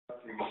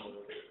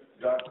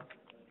duct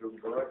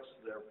directs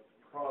their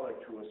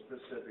product to a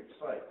specific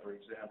site. For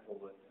example,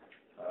 the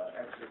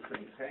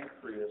exocrine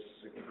pancreas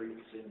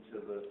secretes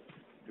into the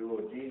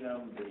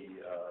duodenum, the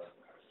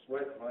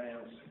sweat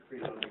glands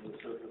secrete under the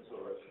surface of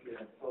our skin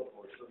and so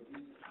forth. So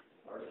these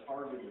are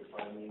targeted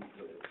by means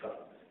of the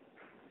duct.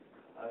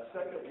 A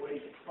second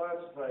way to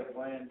classify a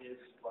gland is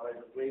by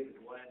the way the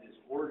gland is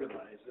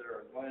organized. There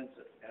are glands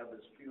that have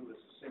as few as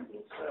a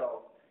single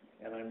cell,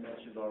 and I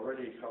mentioned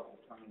already a couple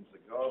times the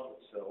goblet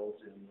cells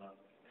in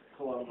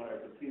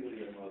columnar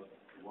epithelium of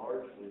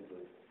largely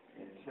the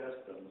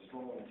intestine, the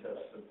small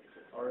intestine,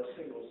 are a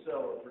single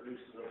cell that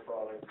produces a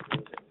product that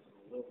goes into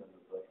the lumen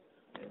of the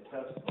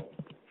intestinal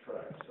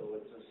tract. So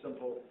it's a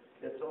simple,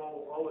 it's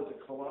always a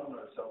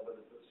columnar cell, but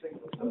it's a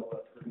single cell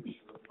that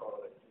produces a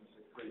product and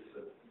secretes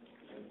it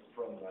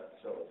from that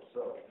cell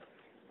itself.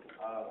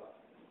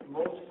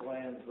 Most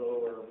glands,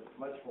 though, are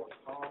much more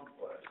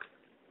complex,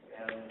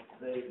 and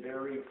they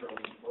vary from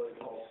what we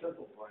call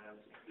simple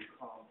glands to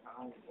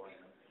compound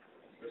glands.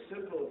 The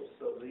simplest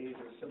of these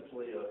is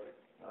simply an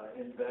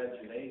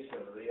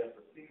invagination of the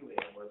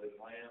epithelium, where the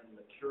gland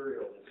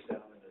material is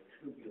found in a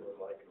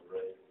tubular-like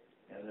array,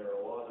 and there are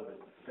a lot of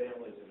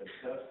families of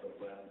intestinal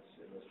glands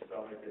in the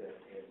stomach and in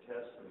the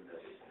intestine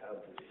that have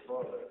this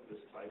product,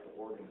 this type of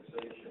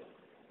organization.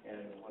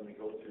 And when we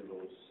go through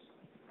those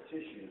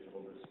tissues,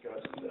 we'll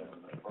discuss them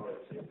and the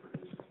products they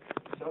produce.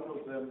 Some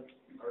of them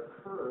are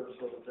curved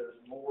so that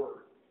there's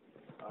more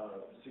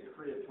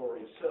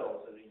secretory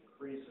cells. It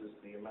increases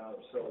the amount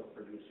of cells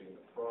producing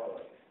the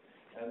product.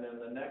 And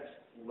then the next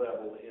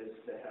level is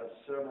to have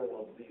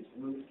several of these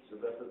loops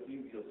of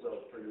epithelial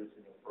cells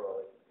producing a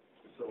product.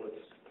 So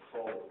it's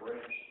called a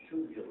branched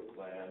tubular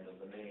gland, and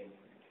the name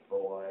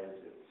belies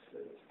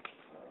its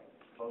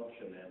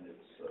function and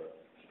its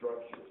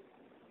structure.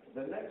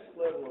 The next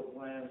level of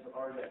glands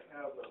are to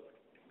have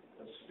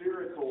a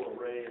spherical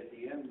array at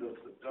the end of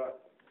the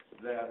duct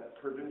that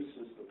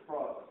produces the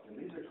product. And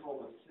these are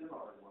called the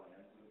cinar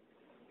glands.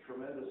 A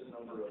tremendous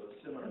number of the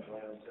cinar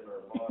glands in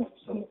our body.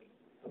 So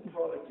the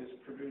product is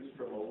produced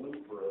from a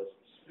loop or a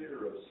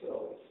sphere of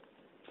cells,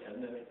 and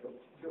then it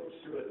goes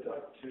through a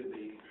duct to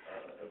the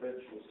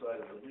eventual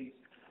site of release.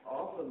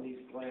 Often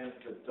these glands,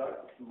 the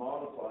duct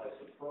modifies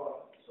the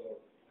product. So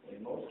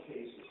in most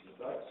cases,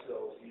 the duct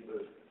cells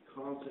either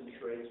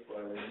concentrates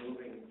by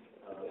removing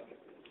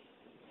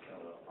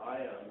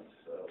ions,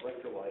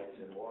 electrolytes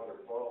in water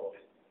quality,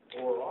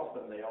 or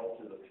often they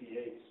alter the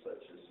pH,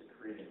 such as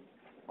secreting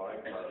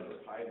bicarb or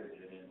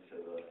hydrogen into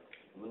the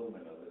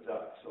lumen of the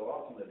duct. So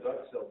often the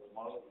duct cells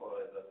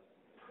modify the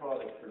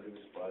product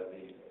produced by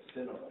the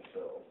cinar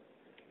cells.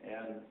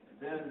 And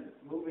then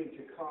moving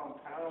to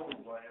compound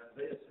glands,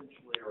 they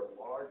essentially are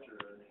larger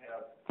and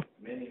have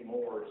many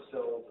more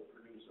cells that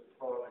produce a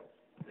product.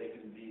 They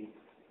can be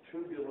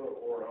tubular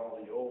or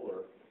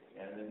alveolar,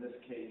 and in this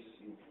case,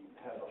 you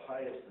have the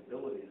highest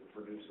ability to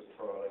produce a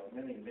product.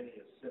 Many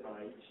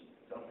acini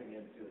dumping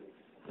into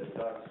the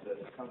ducts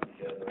that come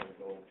together and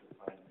go into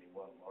finally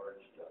one large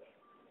duct.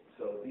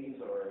 So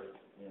these are,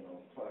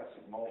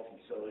 classic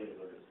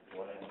multicellular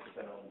glands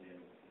found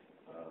in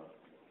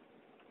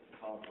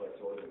complex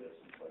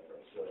organisms like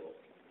our cells.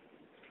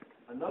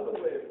 Another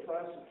way of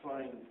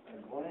classifying a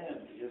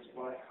gland is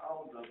by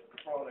how the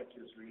product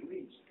is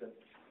released. And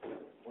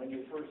when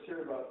you first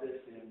hear about this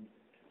in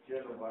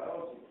general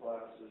biology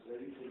classes, they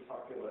usually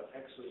talk about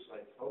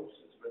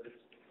exocytosis, but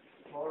it's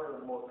far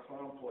more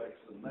complex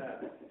than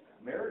that.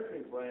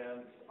 Mammary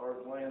glands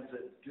are glands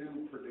that do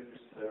produce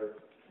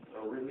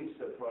release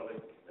their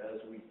product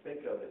as we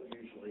think of it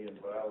usually in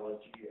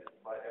biology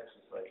by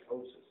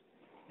exocytosis.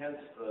 Hence,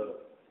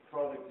 the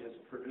product is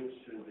produced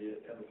through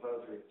the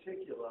endoplasmic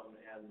reticulum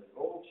and the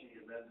Golgi,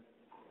 and then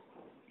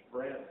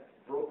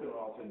broken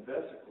off in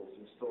vesicles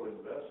and stored in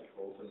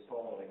vesicles, and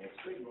following a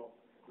signal,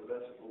 the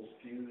vesicles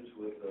fuse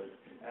with the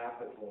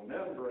apical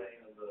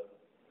membrane of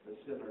the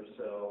cinar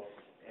cell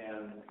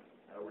and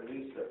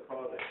release their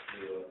product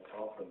through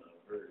often a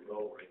very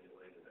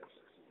well-regulated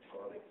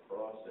exocytotic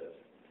process.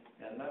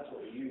 And that's what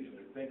we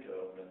usually think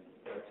of, and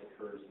that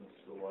occurs in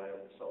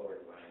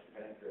salivary glands,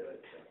 pancreatic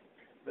glands.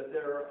 But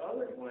there are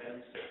other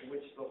glands in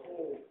which the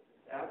whole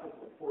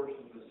apical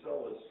portion of the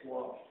cell is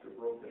sloshed or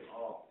broken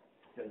off,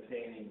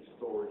 containing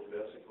storage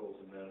vesicles,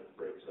 and then it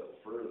breaks up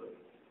further.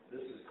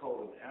 This is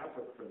called an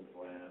apocrine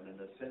gland,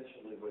 and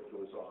essentially what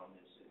goes on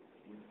is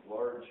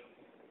large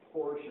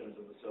portions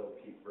of the cell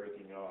keep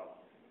breaking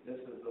off.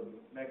 This is the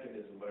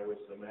mechanism by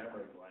which the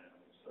mammary glands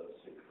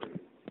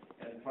secrete.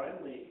 And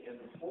finally, in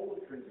the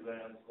holocrine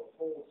glands, the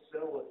whole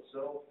cell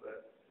itself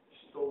that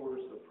stores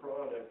the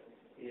product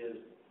is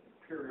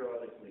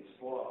periodically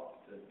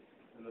slothed.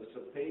 And the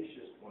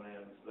sebaceous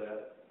glands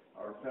that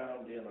are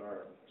found in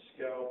our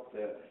scalp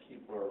that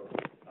keep our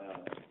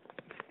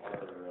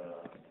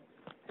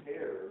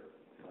hair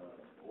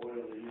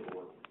oily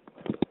or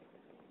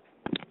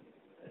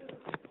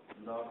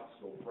not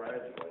so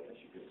fragile, I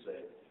guess you could say,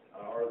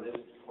 are this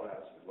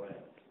class of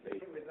glands.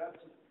 Anyway,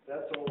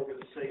 that's all we're going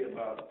to say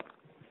about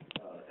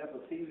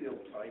epithelial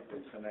type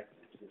and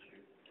connective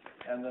tissue.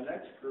 And the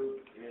next group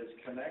is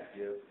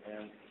connective,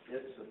 and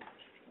it's a,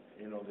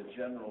 the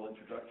general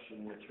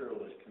introduction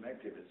material is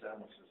connective. It's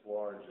almost as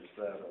large as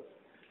that of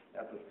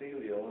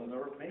epithelial. And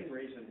the main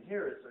reason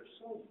here is they're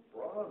so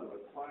broad of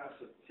a class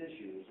of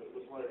tissues. It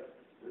was like,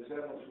 for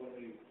example, when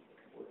we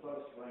were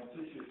classifying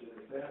tissues in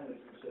the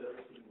families, we said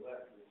everything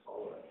left, we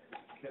call it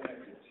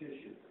connective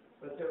tissue.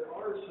 But there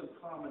are some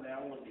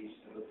commonalities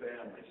to the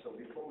family. So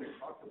before we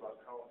talk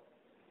about how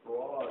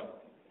broad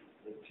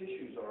the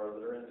tissues are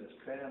that are in this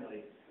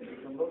family, we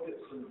can look at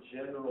some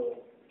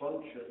general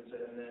functions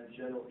and then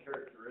general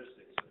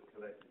characteristics of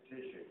connective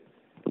tissue.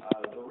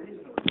 The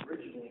reason it was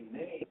originally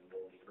named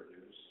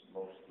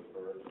most of the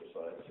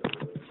erythrocytes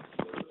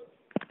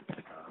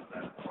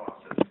that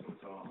process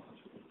goes on, as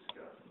we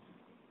discussed.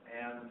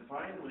 And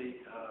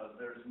finally,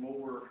 there's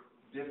more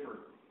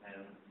different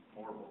and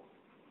more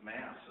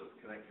mass of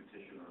connective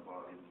tissue in our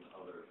body than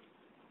other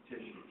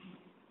tissues.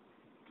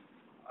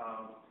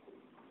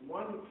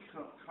 One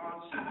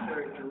constant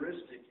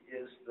characteristic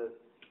is that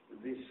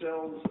the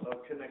cells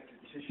of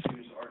connective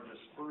tissues are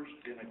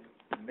dispersed in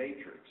a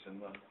matrix,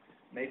 and the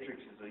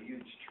matrix is a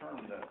huge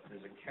term that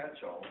is a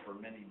catch-all for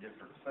many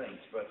different things,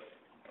 but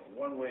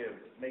one way of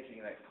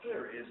making that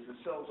clear is the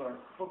cells aren't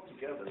hooked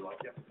together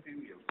like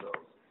epithelial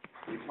cells.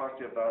 We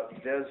talked about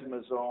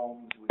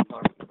desmosomes, we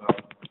talked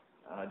about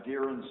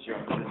Deeren's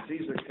junctions.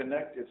 These are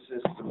connective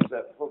systems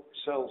that hook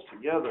cells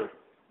together.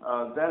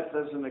 That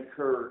doesn't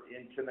occur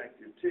in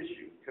connective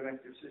tissue.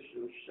 Connective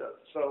tissue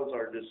cells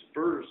are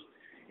dispersed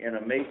in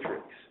a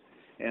matrix,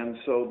 and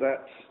so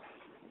that's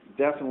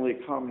definitely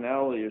a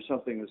commonality or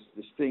something that's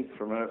distinct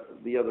from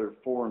the other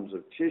forms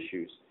of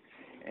tissues.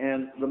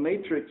 And the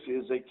matrix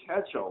is a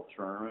catch-all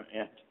term,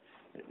 and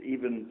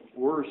even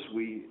worse,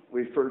 we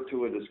refer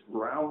to it as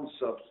ground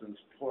substance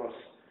plus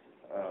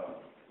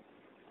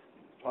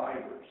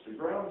fibers. The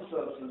ground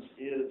substance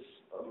is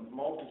a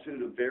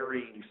multitude of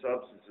varying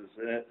substances,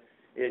 and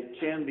it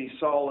can be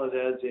solid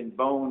as in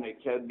bone, it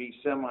can be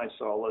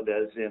semi-solid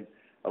as in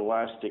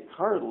elastic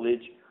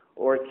cartilage,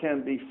 or it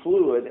can be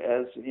fluid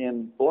as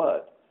in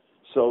blood.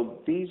 So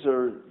these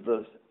are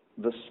the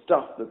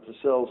stuff that the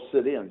cells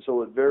sit in.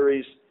 So it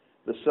varies.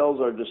 The cells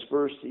are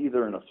dispersed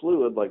either in a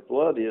fluid like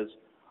blood is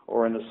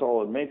or in a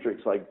solid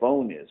matrix like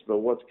bone is. But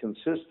what's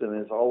consistent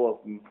is all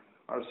of them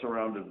are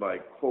surrounded by,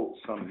 quote,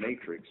 some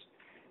matrix.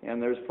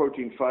 And there's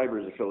protein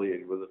fibers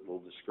affiliated with it we'll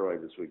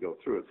describe as we go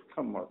through it. It'll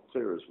come more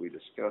clear as we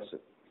discuss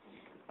it.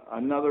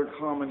 Another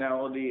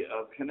commonality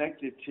of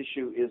connective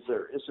tissue is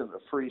there isn't a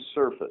free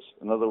surface.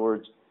 In other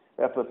words,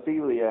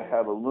 epithelia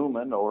have a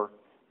lumen or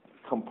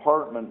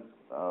compartment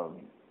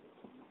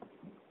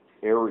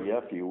area,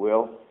 if you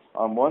will,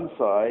 on one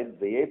side,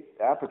 the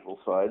apical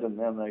side, and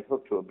then they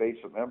hook to a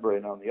basement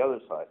membrane on the other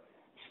side.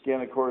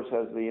 Skin, of course,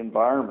 has the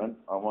environment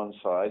on one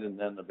side and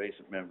then the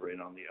basement membrane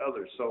on the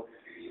other. So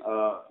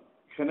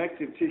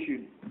connective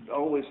tissue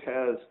always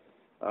has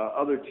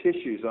other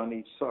tissues on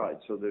each side,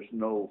 so there's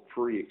no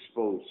free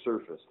exposed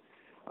surface.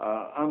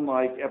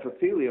 Unlike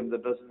epithelium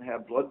that doesn't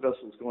have blood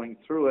vessels going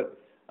through it,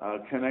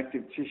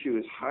 connective tissue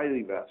is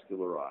highly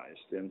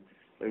vascularized, and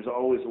there's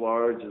always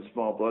large and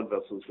small blood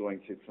vessels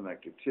going through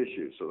connective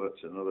tissue, so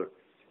that's another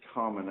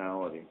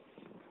commonality.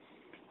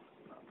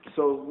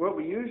 So what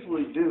we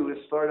usually do is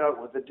start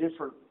out with the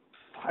different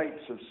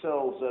types of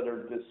cells that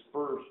are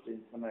dispersed in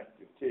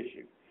connective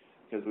tissue,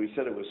 because we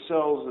said it was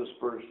cells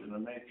dispersed in a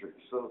matrix.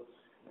 So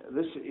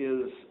this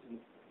is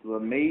the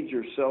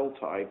major cell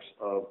types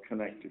of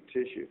connective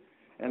tissue.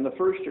 And the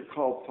first are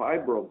called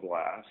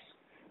fibroblasts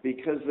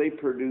because they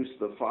produce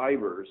the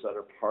fibers that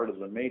are part of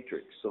the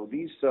matrix. So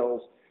these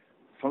cells'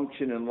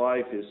 function in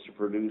life is to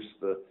produce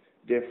the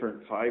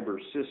different fiber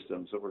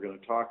systems that we're going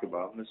to talk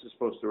about, and this is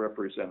supposed to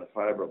represent a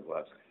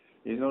fibroblast.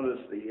 You notice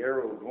the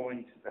arrow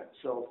going to that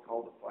cell is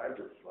called a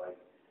fibroblaст.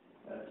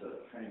 That's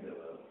a kind of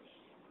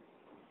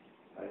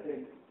a, I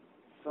think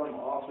some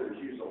authors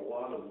use a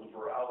lot of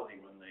liberality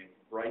when they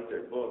write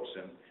their books,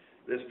 and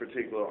this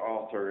particular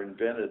author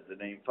invented the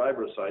name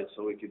fibrocytes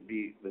so it could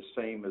be the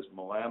same as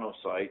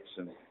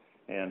melanocytes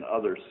and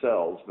other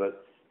cells.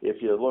 But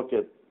if you look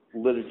at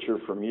literature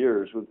from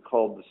years, we've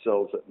called the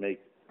cells that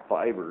make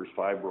fibers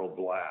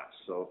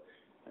fibroblasts. So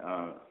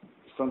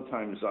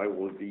sometimes I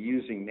will be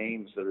using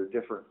names that are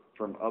different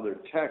from other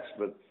texts,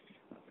 but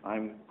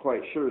I'm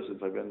quite sure, since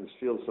I've been in this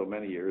field so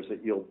many years,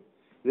 that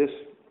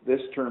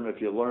this term,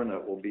 if you learn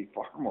it, will be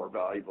far more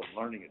valuable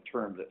than learning a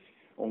term that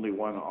only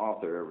one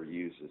author ever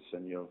uses.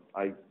 And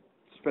I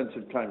spent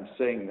some time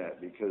saying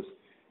that because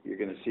you're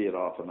going to see it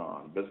off and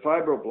on. But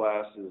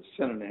fibroblast is a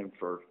synonym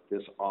for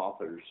this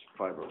author's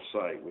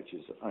fibrocyte, which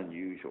is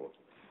unusual.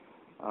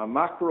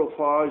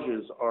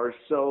 Macrophages are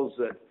cells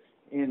that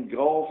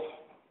engulf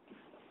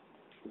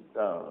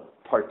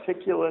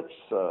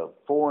particulates,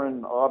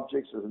 foreign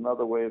objects is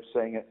another way of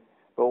saying it.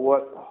 But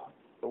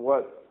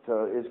what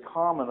is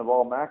common of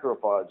all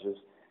macrophages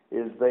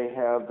is they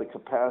have the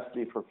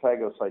capacity for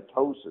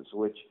phagocytosis,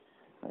 which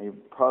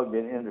you've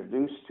probably been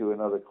introduced to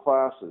in other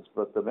classes.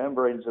 But the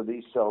membranes of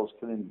these cells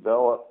can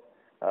envelop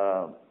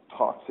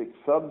toxic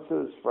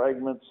substances,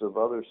 fragments of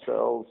other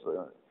cells,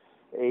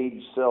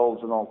 aged cells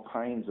and all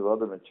kinds of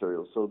other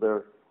materials. So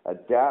they're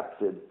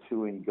adapted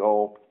to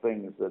engulf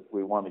things that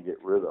we want to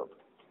get rid of.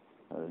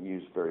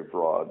 Use very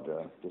broad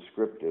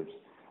descriptives.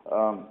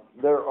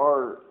 There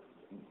are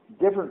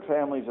different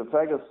families of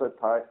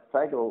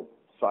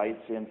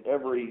phagocytes in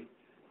every,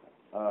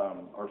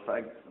 or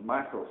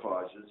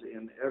macrophages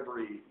in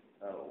every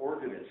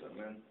organism,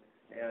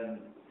 and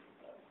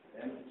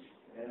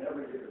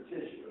every different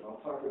tissue. And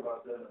I'll talk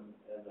about them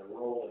and their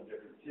role in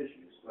different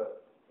tissues. But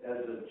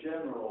as a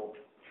general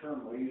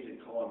term, we usually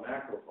call them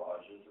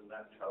macrophages, and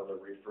that's how they're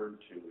referred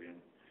to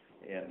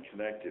in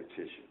connective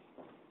tissue.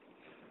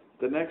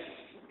 The next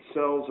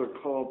cells are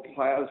called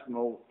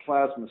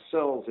plasma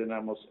cells in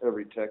almost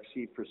every text.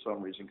 He, for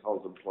some reason,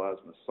 calls them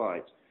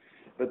plasmacytes.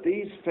 But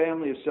these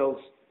family of cells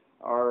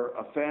are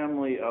a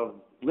family of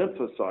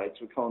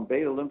lymphocytes. We call them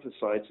beta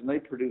lymphocytes, and they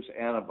produce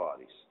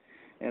antibodies.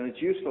 And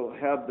it's useful to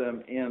have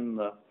them in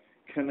the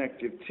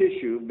connective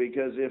tissue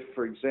because if,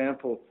 for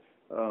example,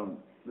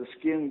 the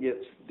skin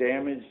gets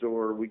damaged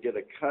or we get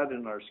a cut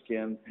in our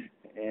skin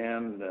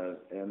and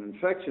an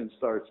infection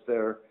starts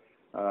there,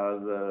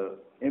 the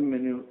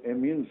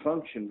immune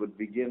function would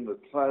begin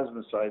with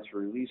plasmacytes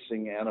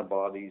releasing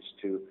antibodies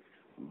to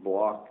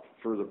block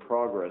further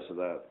progress of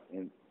that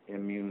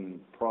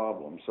immune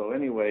problem. So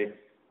anyway,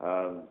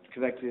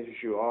 connective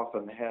tissue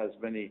often has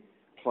many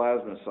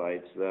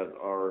plasmacytes that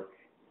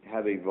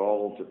have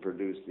evolved to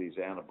produce these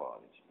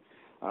antibodies.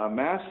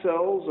 Mast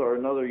cells are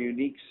another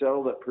unique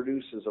cell that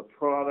produces a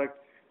product.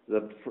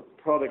 The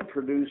product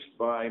produced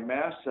by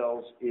mast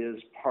cells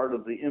is part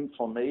of the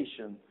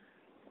inflammation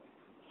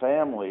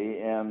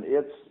family, and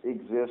it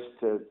exists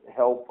to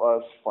help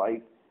us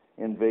fight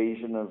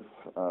invasion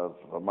of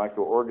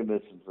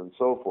microorganisms and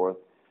so forth.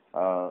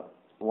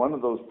 One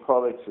of those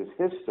products is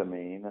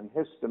histamine, and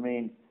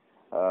histamine,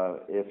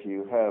 if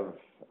you have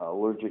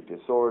allergic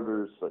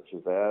disorders such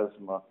as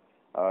asthma,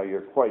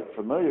 you're quite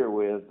familiar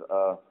with,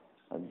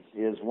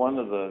 is one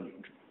of the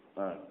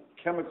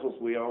chemicals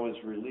we always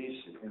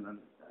release in an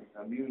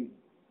immune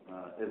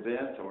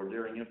event or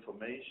during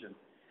inflammation,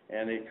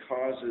 and it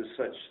causes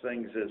such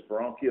things as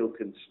bronchial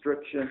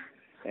constriction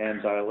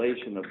and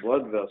dilation of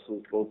blood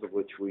vessels, both of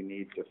which we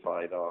need to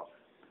fight off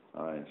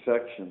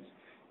infections.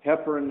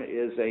 Heparin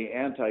is an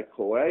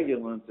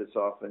anticoagulant that's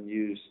often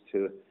used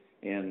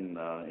in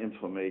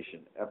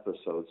inflammation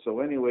episodes. So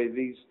anyway,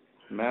 these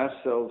mast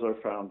cells are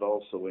found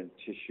also in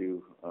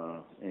tissue,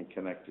 in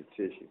connective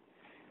tissue.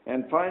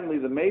 And finally,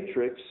 the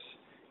matrix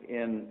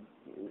in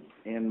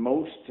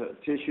most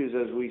tissues,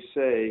 as we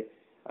say,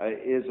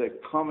 is a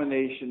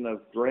combination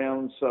of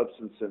ground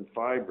substance and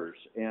fibers.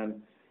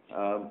 And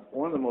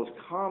one of the most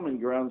common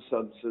ground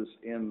substances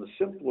in the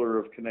simpler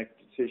of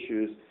connective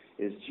tissues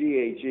is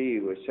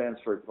GAG, which stands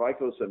for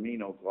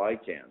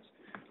glycosaminoglycans.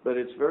 But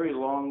it's very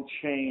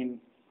long-chain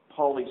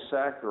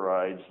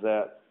polysaccharides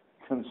that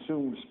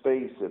consume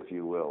space, if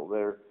you will.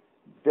 They're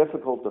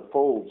difficult to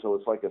fold, so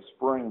it's like a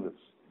spring that's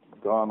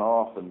gone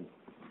off and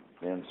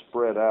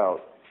spread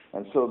out.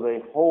 And so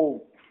they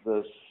hold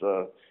this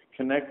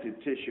connective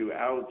tissue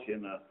out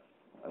in a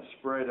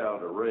spread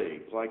out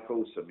array,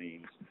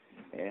 glycosamines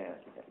and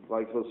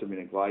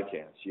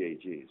glycans,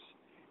 GAGs.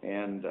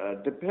 And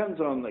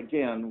depends on,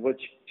 again, which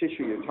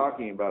tissue you're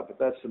talking about, but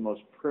that's the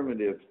most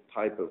primitive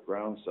type of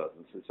ground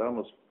substance. It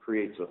almost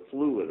creates a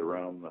fluid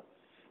around the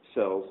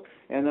cells.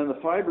 And then the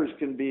fibers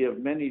can be of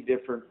many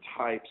different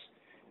types,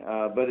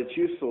 but it's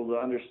useful to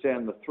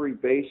understand the three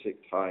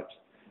basic types.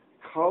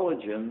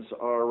 Collagens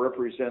are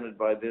represented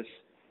by these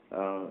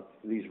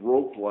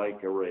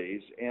rope-like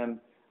arrays, and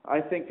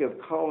I think of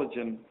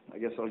collagen, I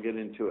guess I'll get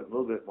into it in a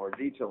little bit more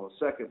detail in a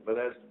second, but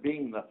as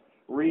being the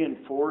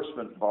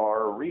reinforcement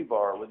bar or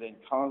rebar within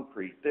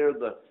concrete. They're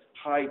the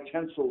high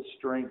tensile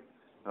strength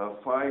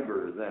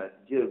fiber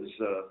that gives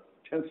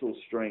tensile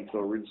strength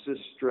or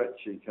resists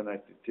stretch in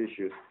connective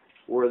tissue,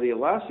 where the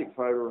elastic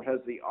fiber has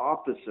the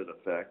opposite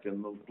effect,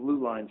 and the blue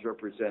lines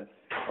represent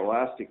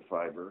elastic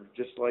fiber.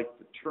 Just like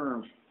the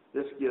term,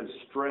 this gives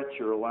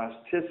stretch or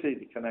elasticity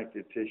to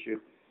connective tissue.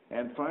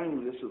 And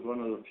finally, this is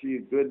one of the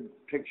few good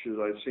pictures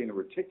I've seen of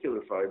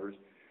reticular fibers.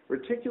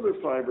 Reticular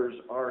fibers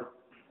are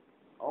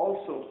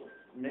also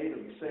made of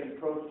the same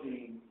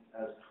protein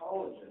as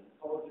collagen.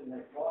 Collagen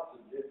has lots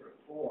of different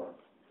forms,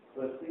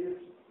 but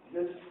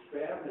this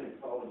family of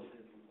collagen is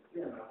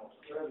thin, almost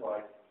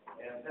thread-like,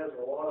 and has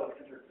a lot of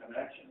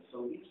interconnections. So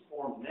these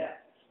form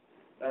nets.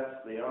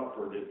 That's the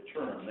operative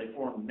term. They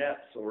form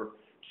nets or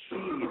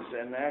seeds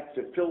and act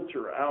to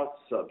filter out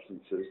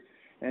substances.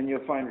 And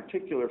you'll find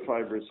reticular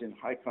fibers in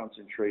high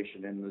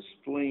concentration in the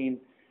spleen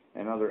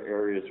and other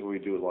areas where we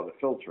do a lot of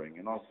filtering.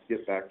 And I'll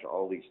get back to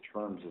all these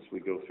terms as we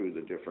go through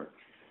the different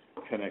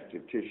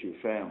connective tissue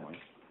families.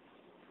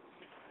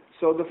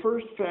 So the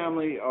first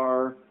family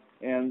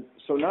and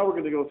so now we're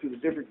going to go through the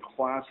different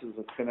classes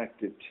of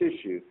connective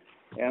tissue.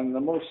 And the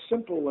most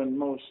simple and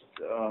most,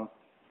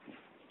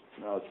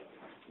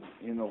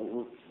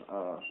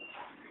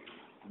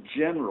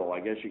 general,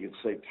 I guess you could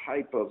say,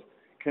 type of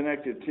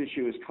connective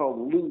tissue is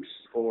called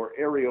loose or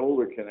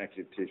areolar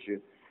connective tissue.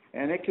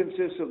 And it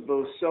consists of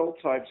those cell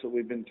types that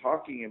we've been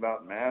talking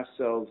about, mast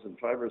cells and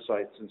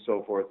fibrocytes and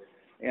so forth,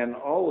 and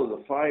all of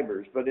the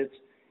fibers, but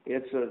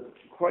it's a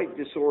quite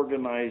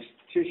disorganized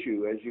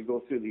tissue as you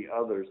go through the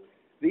others.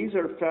 These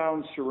are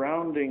found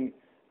surrounding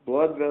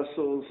blood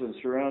vessels and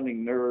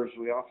surrounding nerves.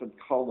 We often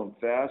call them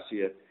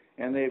fascia,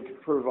 and they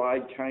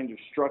provide kind of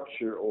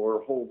structure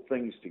or hold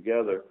things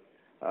together.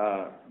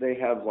 They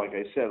have, like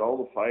I said, all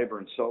the fiber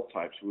and cell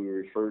types we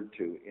referred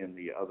to in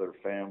the other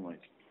families.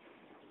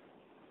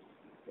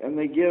 And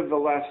they give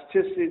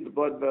elasticity to the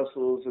blood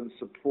vessels and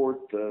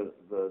support the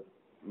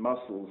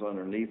muscles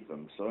underneath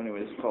them. So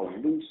anyway, it's called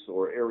loose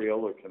or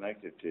areolar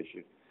connective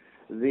tissue.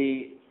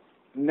 The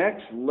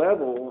next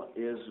level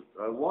is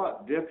a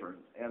lot different,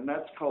 and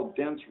that's called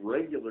dense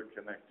regular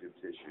connective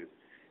tissue.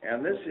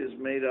 And this is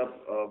made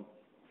up of,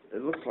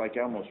 it looks like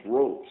almost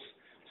ropes.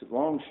 It's a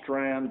long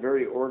strand,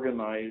 very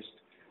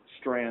organized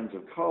strands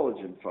of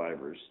collagen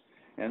fibers.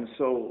 And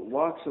so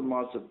lots and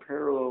lots of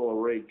parallel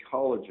arrayed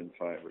collagen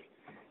fibers.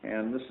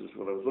 And this is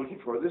what I was looking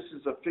for. This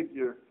is a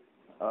figure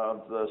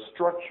of the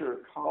structure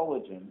of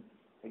collagen.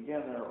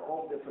 Again, there are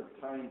all different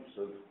types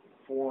of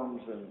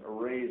forms and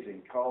arrays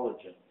in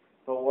collagen.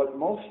 But what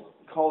most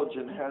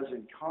collagen has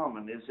in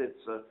common is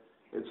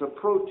it's a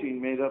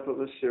protein made up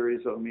of a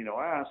series of amino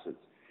acids.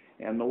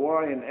 And the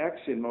Y and X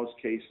in most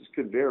cases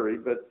could vary,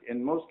 but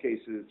in most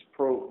cases it's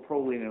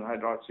proline and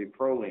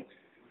hydroxyproline.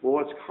 Well,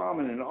 what's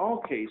common in all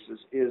cases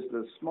is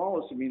the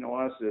smallest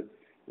amino acid,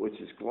 which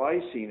is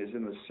glycine, is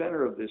in the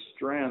center of this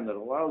strand that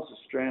allows the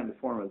strand to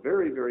form a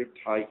very, very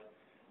tight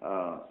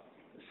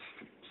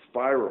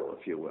spiral,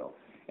 if you will.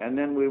 And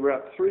then we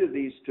wrap 3 of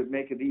these to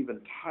make it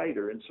even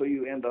tighter, and so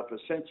you end up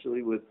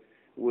essentially with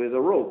a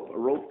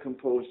rope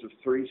composed of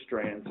 3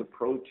 strands of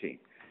protein.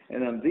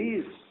 And then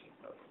these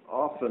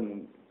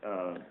often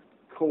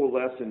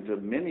coalesce into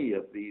many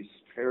of these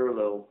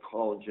parallel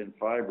collagen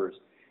fibers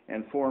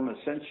and form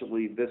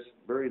essentially this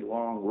very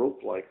long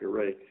rope-like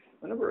array.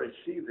 Whenever I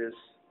see this,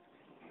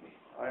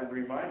 I'm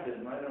reminded,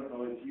 and I don't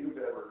know if you've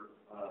ever,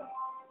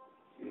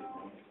 excuse me,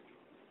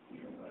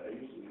 I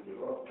usually leave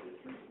it off, but I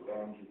turned it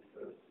on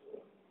because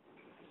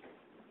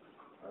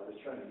I was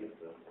trying to get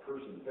the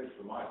person to fix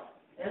the mic.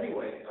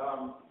 Anyway, I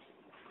don't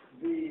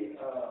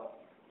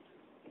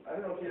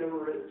know if you ever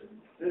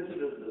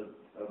visited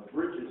the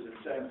bridges in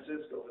San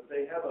Francisco, but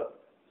they have a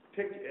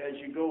picture, as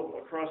you go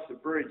across the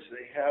bridge,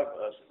 they have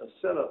a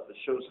setup that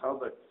shows how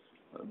the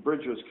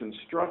bridge was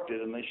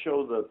constructed, and they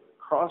show the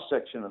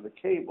cross-section of the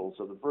cables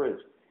of the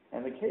bridge.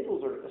 And the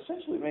cables are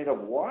essentially made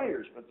of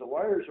wires, but the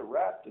wires are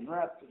wrapped and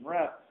wrapped and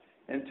wrapped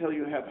until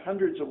you have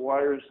hundreds of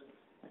wires,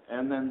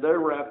 and then they're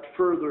wrapped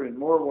further in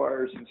more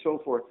wires and so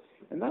forth.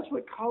 And that's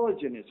what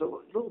collagen is, a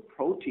little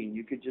protein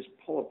you could just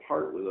pull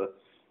apart with the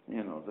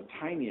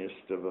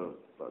tiniest of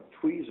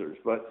tweezers.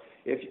 But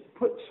if you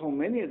put so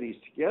many of these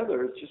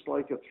together, it's just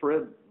like a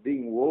thread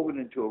being woven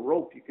into a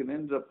rope. You can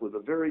end up with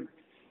a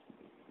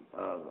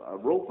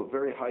rope of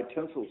very high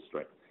tensile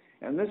strength.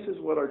 And this is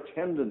what our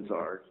tendons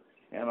are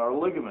and our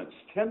ligaments.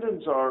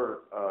 Tendons are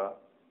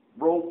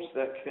ropes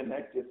that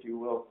connect, if you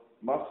will,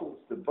 muscles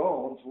to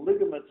bones.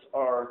 Ligaments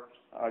are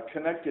a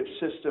connective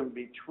system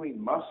between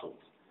muscles.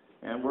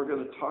 And we're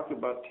going to talk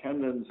about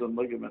tendons and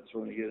ligaments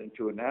when we get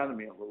into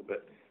anatomy a little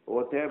bit. But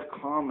what they have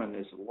common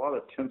is a lot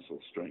of tensile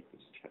strength.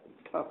 It's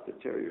tough to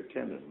tear your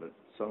tendon, but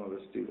some of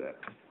us do that.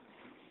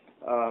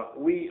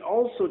 We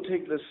also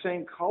take the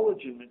same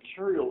collagen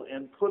material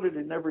and put it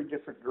in every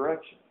different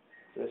direction.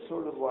 It's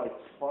sort of like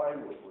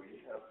plywood, where you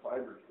have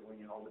fibers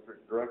going in all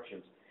different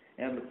directions.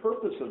 And the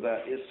purpose of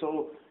that is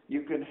so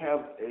you can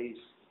have a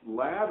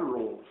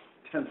lateral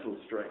tensile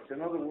strength.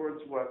 In other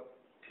words, what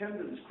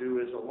tendons do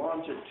is a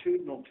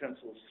longitudinal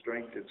tensile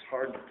strength. It's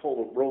hard to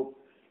pull a rope,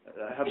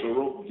 have the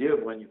rope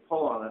give when you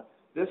pull on it.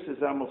 This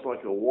is almost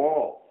like a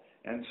wall.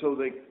 And so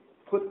they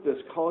put this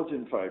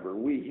collagen fiber,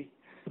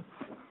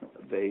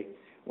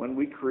 when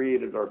we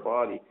created our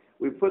body,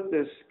 we put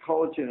this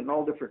collagen in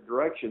all different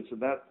directions, and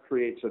that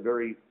creates a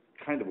very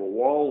kind of a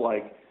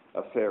wall-like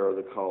affair of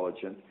the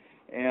collagen.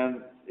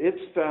 And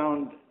it's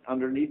found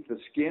underneath the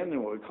skin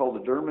in what we call the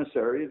dermis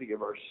area to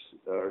give our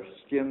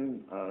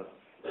skin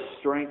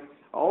strength.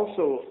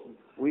 Also,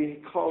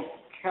 we call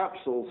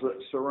capsules that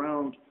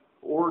surround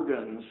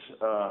organs,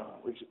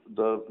 which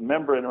the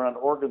membrane around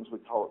organs, we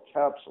call it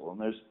capsule.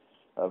 And there's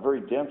a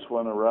very dense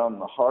one around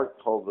the heart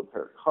called the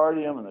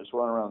pericardium, and there's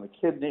one around the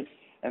kidney.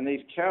 And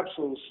these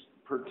capsules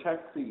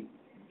protect the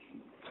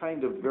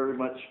kind of very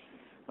much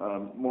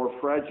more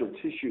fragile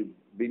tissue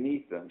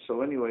beneath them.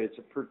 So anyway, it's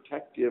a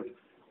protective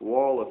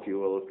wall, if you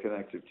will, of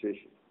connective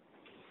tissue.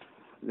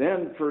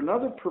 Then for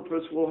another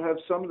purpose, we'll have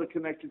some of the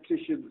connective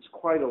tissue that's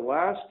quite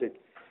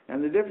elastic.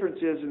 And the difference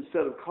is,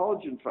 instead of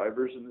collagen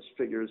fibers, and this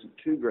figure isn't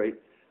too great,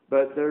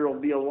 but there will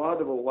be a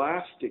lot of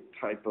elastic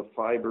type of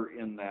fiber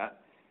in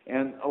that.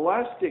 And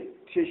elastic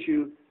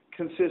tissue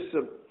consists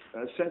of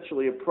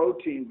essentially a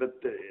protein, but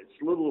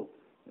it's little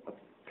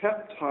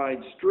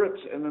peptide strips,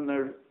 and then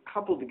they're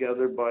coupled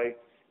together by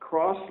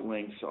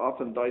cross-links,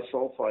 often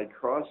disulfide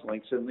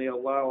cross-links, and they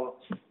allow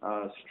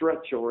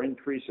stretch or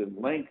increase in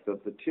length of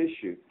the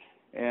tissue.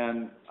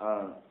 And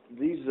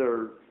these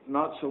are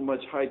not so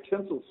much high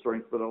tensile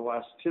strength, but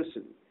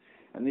elasticity.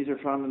 And these are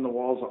found in the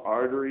walls of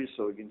arteries,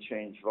 so we can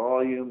change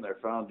volume. They're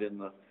found in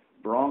the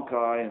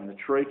bronchi and the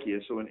trachea,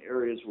 so in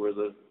areas where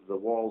the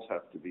walls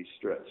have to be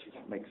stretched.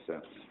 It makes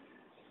sense.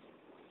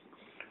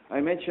 I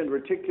mentioned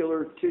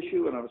reticular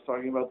tissue, and I was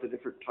talking about the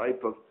different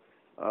type of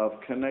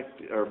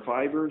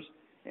fibers.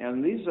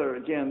 And these are,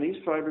 again,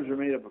 these fibers are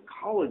made up of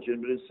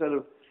collagen, but instead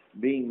of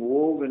being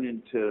woven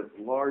into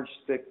large,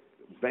 thick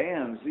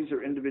bands, these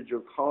are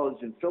individual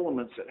collagen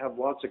filaments that have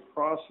lots of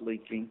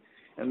cross-linking,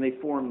 and they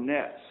form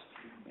nets.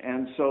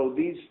 And so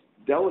these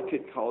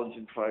delicate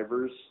collagen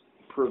fibers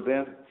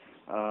prevent,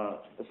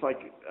 it's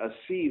like a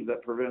sieve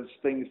that prevents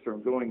things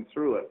from going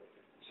through it.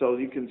 So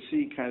you can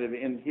see kind of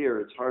in here,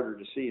 it's harder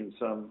to see in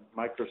some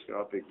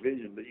microscopic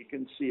vision, but you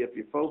can see if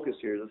you focus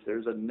here that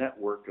there's a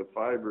network of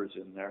fibers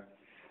in there.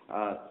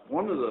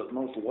 One of the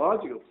most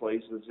logical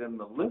places is in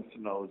the lymph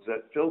nodes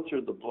that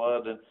filter the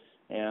blood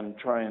and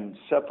try and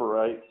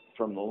separate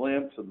from the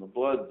lymph and the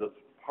blood the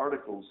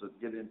particles that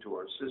get into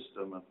our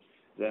system and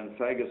then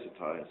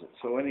phagocytize it.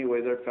 So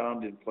anyway, they're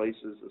found in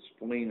places, the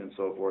spleen and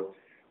so forth,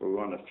 where we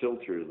want to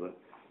filter the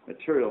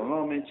material. And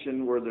I'll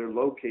mention where they're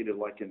located,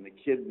 like in the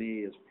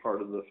kidney, as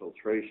part of the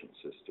filtration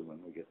system when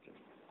we get there.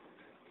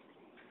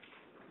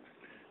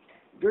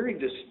 Very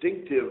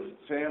distinctive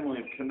family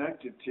of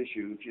connective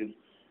tissue. If you,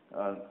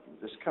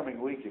 this coming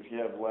week, if you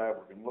have lab,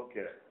 we can look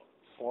at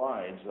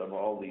slides of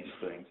all these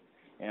things.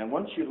 And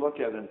once you look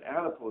at an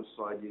adipose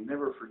slide, you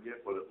never forget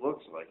what it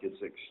looks like.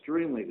 It's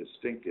extremely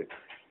distinctive.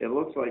 It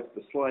looks like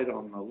the slide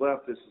on the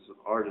left, this is an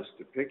artist's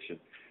depiction,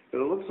 but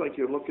it looks like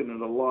you're looking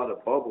at a lot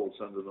of bubbles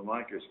under the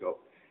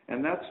microscope.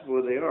 And that's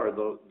where they are.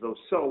 The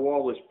cell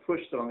wall is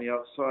pushed on the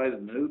outside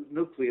and the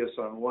nucleus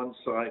on one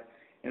side,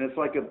 and it's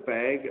like a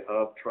bag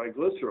of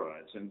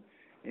triglycerides. And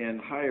in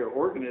higher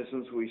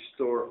organisms, we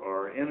store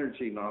our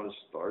energy not as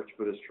starch,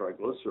 but as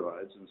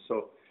triglycerides. And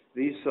so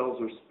these cells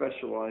are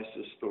specialized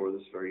to store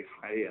this very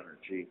high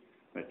energy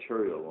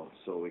material,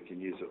 so we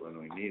can use it when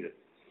we need it.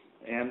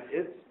 And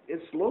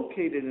it's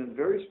located in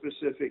very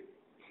specific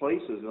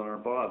places in our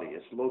body.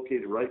 It's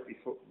located right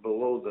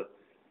below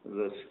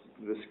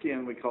the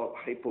skin. We call it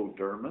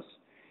hypodermis.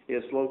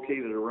 It's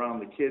located around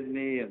the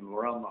kidney and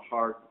around the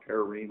heart,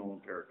 perirenal,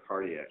 and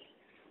pericardiac.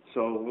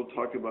 So we'll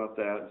talk about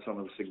that and some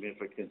of the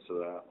significance of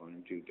that when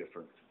we do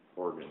different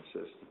organ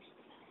systems.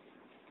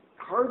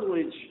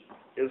 Cartilage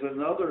is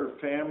another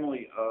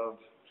family of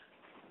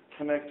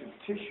connective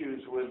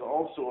tissues with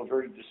also a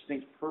very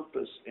distinct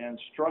purpose and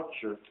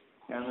structure,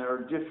 and there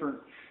are different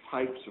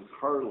types of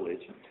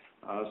cartilage.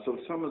 So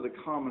some of the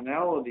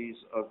commonalities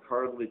of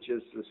cartilage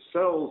is the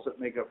cells that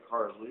make up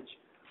cartilage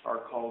are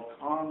called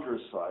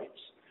chondrocytes,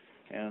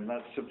 and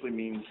that simply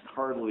means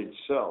cartilage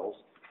cells.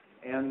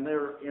 And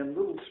they're in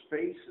little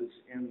spaces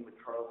in the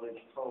cartilage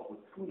called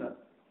lacuna.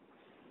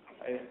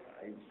 I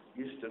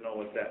used to know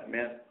what that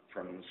meant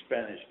from the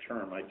Spanish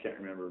term. I can't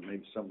remember.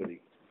 Maybe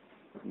somebody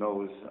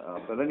knows.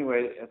 But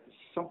anyway, it's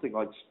something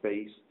like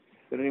space.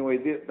 But anyway,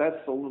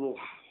 that's the little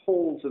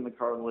holes in the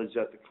cartilage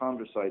that the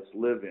chondrocytes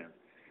live in.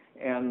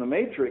 And the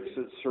matrix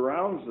that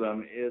surrounds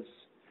them is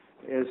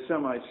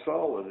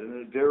semi-solid,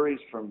 and it varies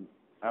from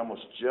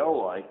almost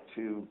gel-like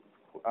to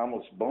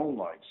almost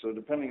bone-like. So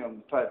depending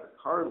on the type of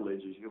cartilage,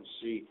 as you'll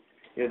see,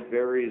 it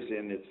varies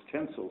in its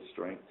tensile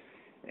strength.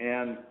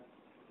 And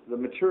the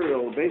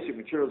material, the basic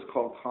material is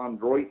called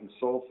chondroitin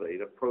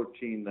sulfate, a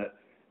protein that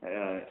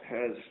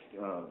has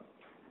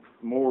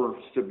more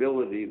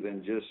stability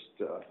than just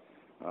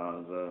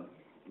the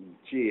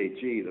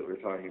GAG that we're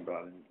talking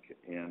about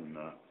in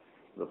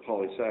the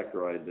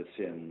polysaccharide that's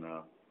in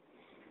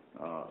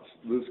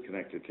loose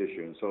connective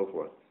tissue and so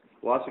forth.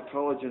 Lots of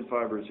collagen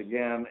fibers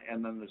again,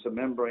 and then there's a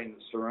membrane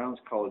that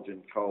surrounds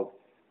collagen called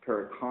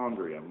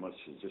perichondrium, which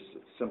is just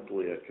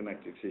simply a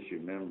connective tissue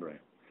membrane.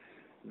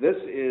 This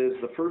is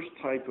the first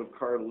type of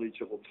cartilage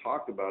that we'll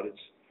talk about. It's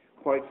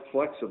quite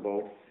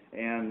flexible,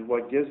 and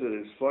what gives it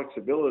its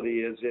flexibility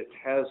is it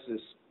has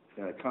this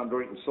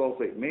chondroitin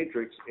sulfate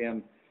matrix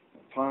and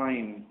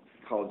fine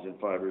collagen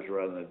fibers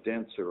rather than a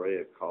dense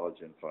array of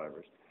collagen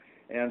fibers.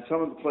 And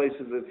some of the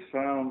places it's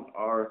found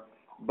are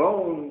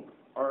bone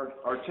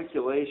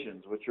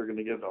articulations, which we're going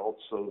to get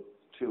also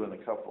to in a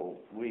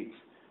couple weeks,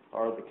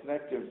 are the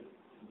connective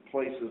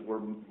places where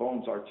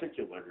bones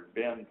articulate or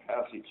bend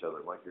past each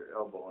other, like your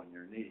elbow and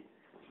your knee.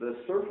 The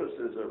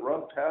surfaces that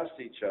run past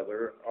each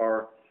other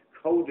are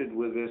coated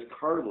with this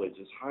cartilage,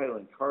 this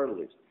hyaline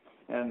cartilage,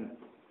 and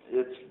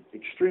it's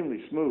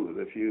extremely smooth.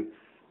 If you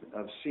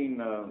have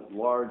seen a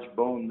large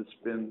bone that's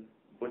been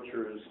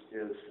butchered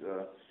is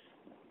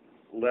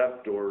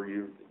left or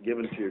you've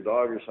given to your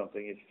dog or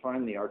something, if you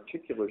find the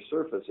articular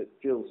surface, it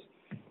feels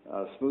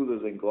smoother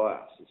than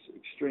glass. It's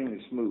extremely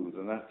smooth,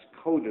 and that's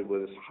coated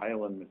with this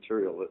hyaline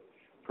material that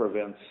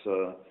prevents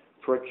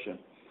friction.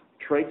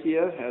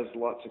 Trachea has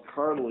lots of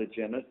cartilage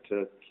in it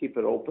to keep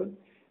it open,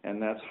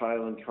 and that's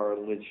hyaline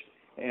cartilage.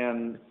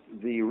 And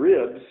the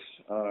ribs,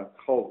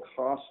 called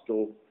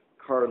costal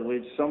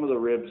cartilage, some of the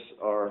ribs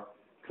are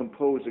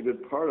compose a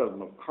good part of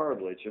them of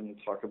cartilage, and we'll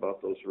talk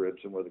about those ribs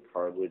and where the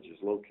cartilage is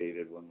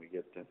located when we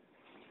get there.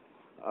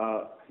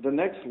 The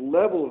next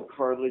level of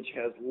cartilage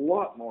has a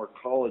lot more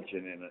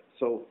collagen in it,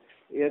 so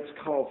it's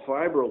called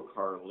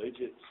fibrocartilage.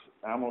 It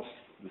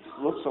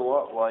looks a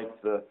lot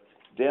like the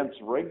dense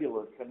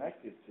regular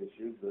connective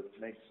tissue that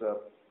makes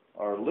up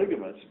our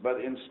ligaments,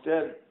 but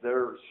instead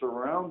they're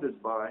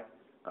surrounded by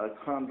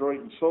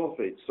chondroitin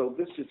sulfate. So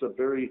this is a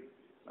very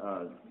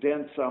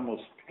dense,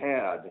 almost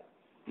pad.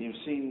 You've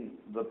seen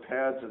the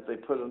pads that they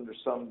put under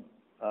some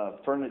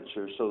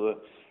furniture, so the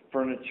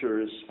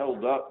furniture is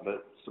held up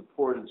but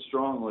supported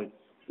strongly.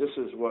 This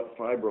is what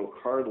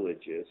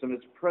fibrocartilage is, and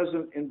it's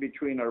present in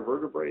between our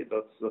vertebrae.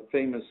 That's the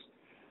famous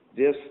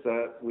disc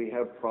that we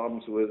have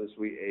problems with as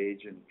we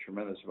age, and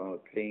tremendous amount of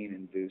pain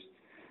induced.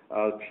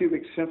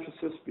 Pubic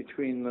symphysis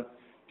between the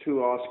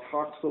two os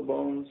coxal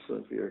bones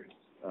of your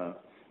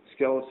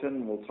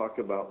skeleton. We'll talk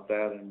about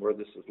that and where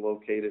this is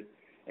located.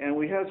 And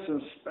we have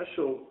some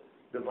special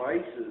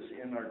devices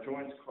in our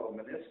joints called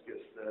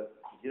meniscus that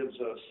gives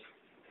us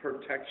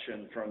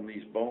protection from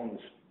these bones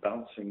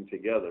bouncing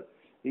together.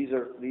 These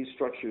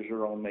structures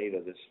are all made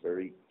of this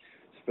very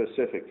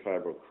specific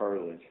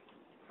fibrocartilage.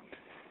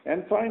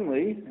 And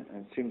finally,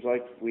 it seems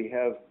like we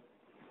have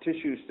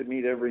tissues to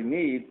meet every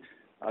need.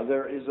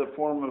 There is a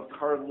form of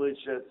cartilage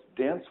that's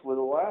dense with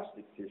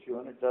elastic tissue,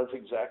 and it does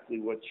exactly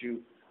what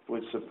you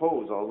would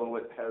suppose, although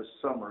it has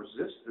some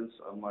resistance,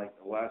 unlike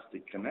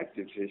elastic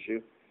connective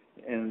tissue,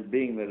 and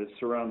being that it's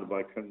surrounded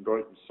by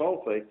chondroitin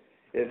sulfate,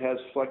 it has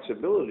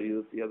flexibility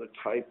that the other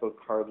type of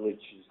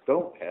cartilages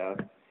don't have,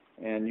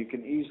 and you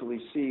can easily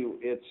see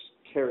its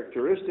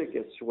characteristic.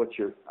 It's what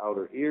your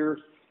outer ear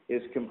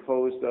is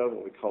composed of,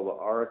 what we call the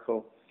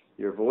auricle.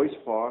 Your voice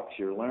box,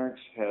 your larynx,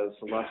 has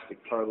elastic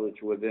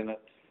cartilage within it.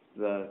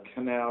 The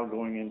canal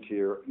going into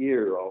your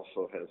ear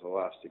also has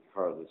elastic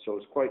cartilage, so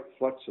it's quite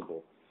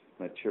flexible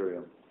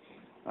material.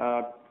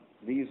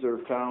 These are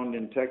found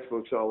in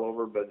textbooks all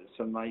over, but it's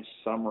a nice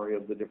summary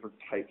of the different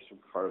types of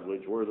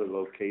cartilage, where they're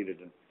located,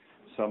 and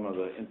some of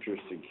the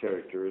interesting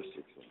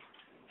characteristics.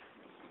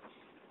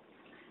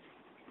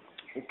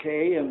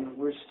 Okay, and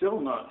we're still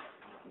not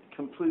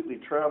completely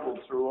traveled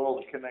through all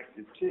the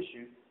connective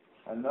tissue.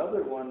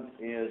 Another one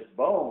is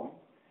bone,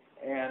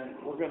 and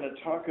we're going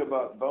to talk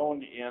about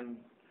bone in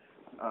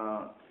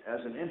as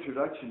an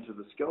introduction to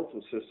the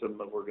skeletal system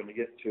that we're going to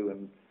get to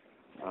in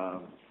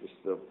just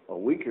a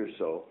week or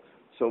so.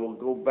 So we'll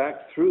go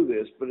back through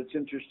this, but it's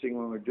interesting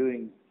when we're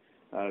doing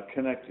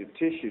connective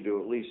tissue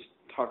to at least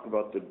talk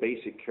about the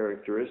basic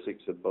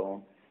characteristics of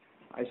bone.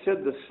 I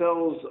said the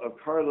cells of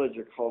cartilage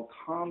are called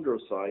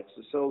chondrocytes.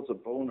 The cells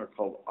of bone are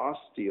called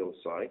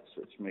osteocytes,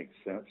 which makes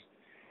sense.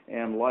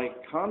 And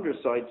like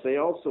chondrocytes, they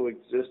also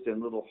exist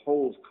in little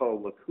holes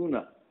called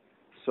lacuna.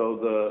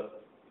 So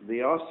the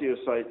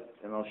osteocyte,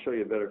 and I'll show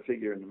you a better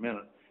figure in a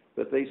minute,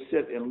 but they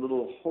sit in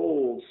little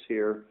holes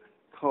here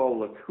called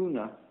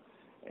lacuna,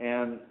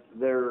 and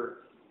they're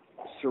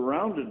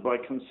surrounded by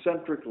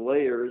concentric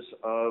layers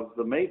of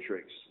the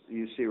matrix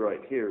you see right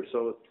here.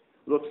 So it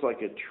looks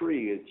like a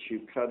tree that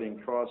you cut in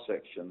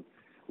cross-section.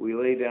 We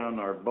lay down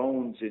our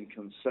bones in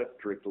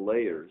concentric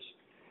layers.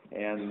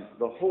 And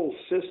the whole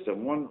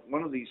system,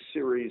 one of these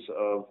series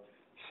of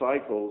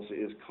cycles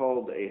is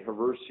called a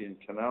Haversian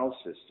canal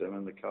system,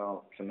 and the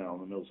canal in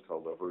the middle is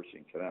called the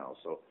Haversian canal.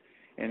 So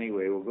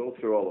anyway, we'll go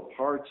through all the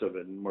parts of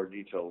it in more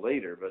detail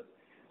later, but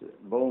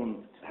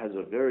bone has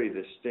a very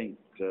distinct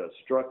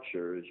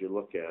structure as you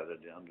look at it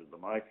under the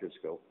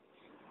microscope.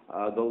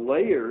 The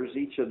layers,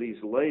 each of these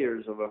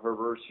layers of a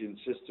Haversian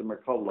system are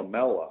called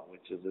lamella,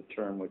 which is a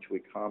term which we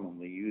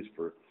commonly use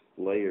for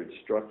layered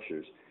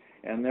structures.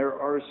 And there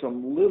are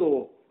some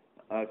little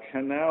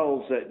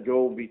canals that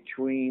go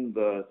between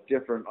the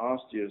different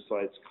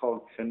osteocytes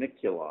called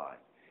caniculi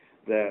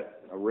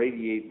that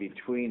radiate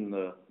between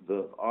the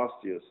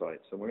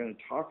osteocytes. And we're going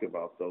to talk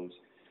about those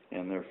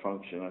and their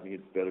function. I think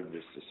it's better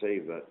just to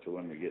save that to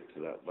when we get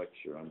to that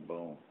lecture on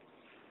bone.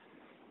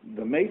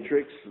 The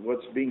matrix,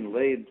 what's being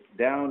laid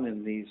down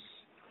in these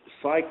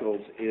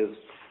cycles, is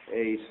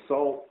a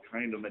salt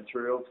kind of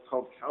material. It's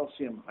called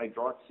calcium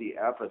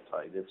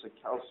hydroxyapatite. It's a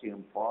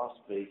calcium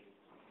phosphate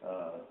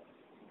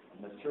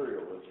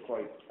material. It's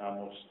quite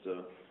almost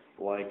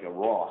like a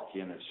rock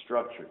in its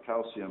structure,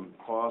 calcium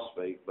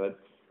phosphate, but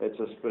it's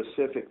a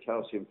specific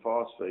calcium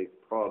phosphate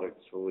product,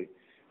 so we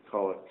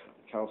call it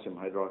calcium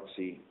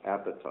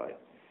hydroxyapatite.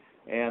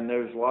 And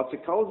there's lots of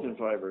collagen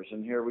fibers,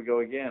 and here we go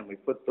again. We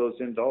put those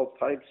into all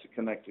types of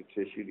connective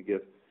tissue to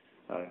give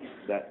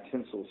that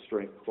tensile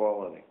strength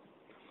quality.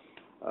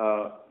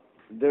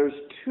 There's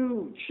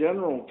two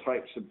general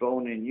types of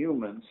bone in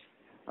humans,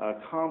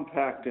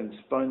 compact and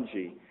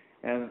spongy.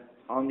 And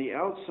on the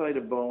outside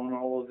of bone,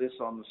 all of this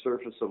on the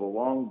surface of a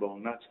long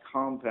bone, that's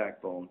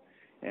compact bone.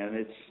 And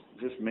it's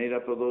just made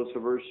up of those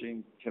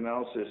Haversian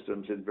canal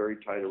systems in very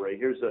tight array.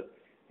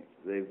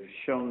 They've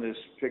shown this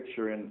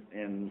picture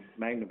in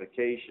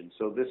magnification.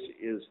 So this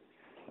is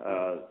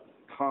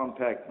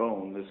compact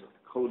bone, this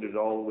coated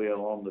all the way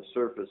along the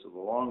surface of the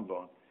long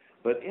bone.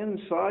 But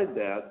inside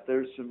that,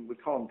 there's some, we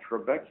call them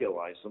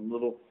trabeculi, some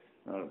little,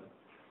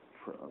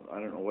 I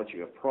don't know what you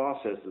got,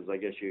 processes, I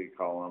guess you could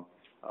call them,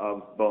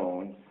 of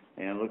bone,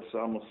 and it looks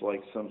almost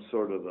like some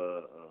sort of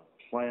a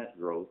plant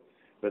growth,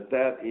 but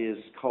that is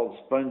called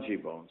spongy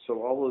bone.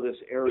 So all of this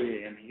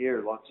area in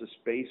here, lots of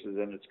spaces,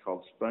 and it's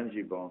called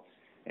spongy bone,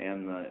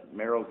 and the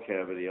marrow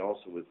cavity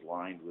also is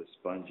lined with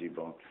spongy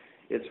bone.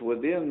 It's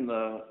within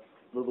the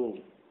little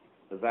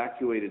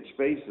evacuated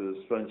spaces of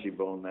spongy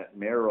bone that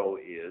marrow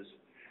is,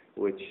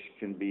 which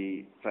can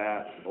be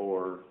fat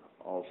or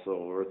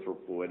also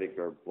erythropoietic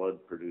or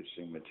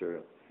blood-producing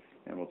material.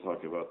 And we'll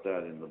talk about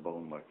that in the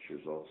bone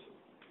lectures also.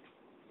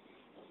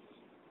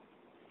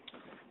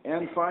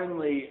 And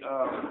finally,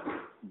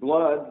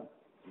 blood,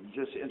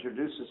 just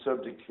introduce the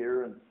subject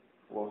here, and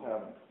we'll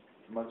have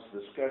much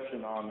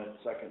discussion on it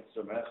second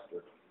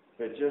semester.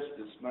 But just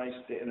it's nice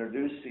to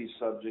introduce these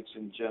subjects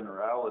in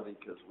generality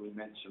because we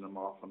mention them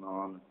off and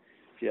on.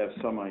 If you have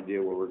some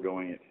idea where we're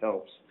going, it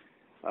helps.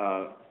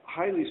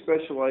 Highly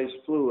specialized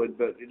fluid,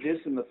 but it is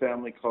in the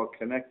family called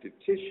connective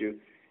tissue,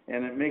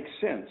 and it makes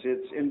sense.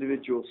 It's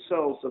individual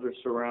cells that are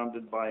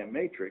surrounded by a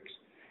matrix,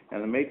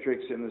 and the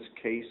matrix in this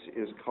case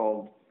is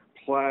called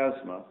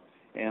plasma,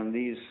 and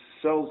these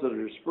cells that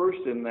are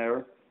dispersed in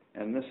there,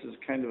 and this is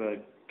kind of a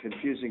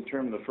confusing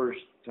term the first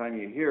time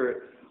you hear it,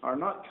 are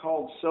not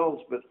called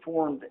cells but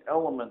formed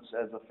elements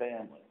as a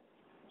family.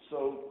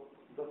 So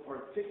the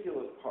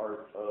particulate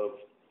part of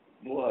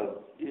blood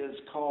is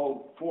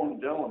called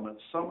formed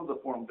elements. Some of the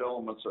formed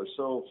elements are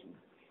cells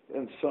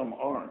and some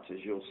aren't, as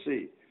you'll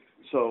see.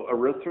 So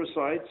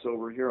erythrocytes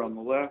over here on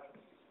the left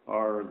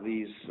are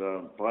these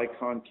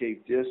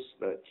biconcave discs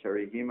that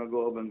carry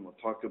hemoglobin. We'll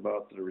talk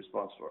about that are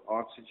responsible for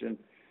oxygen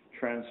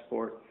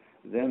transport.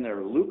 Then there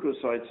are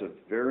leukocytes of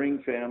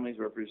varying families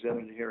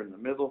represented here in the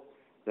middle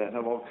that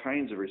have all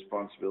kinds of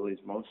responsibilities,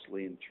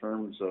 mostly in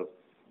terms of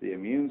the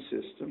immune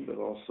system, but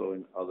also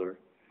in other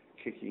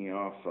kicking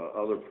off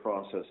other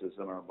processes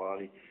in our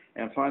body.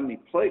 And finally,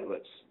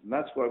 platelets, and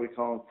that's why we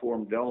call them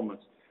formed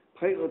elements.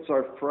 Platelets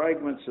are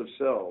fragments of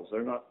cells.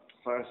 They're not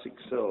classic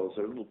cells.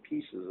 They're little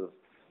pieces of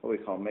what we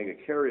call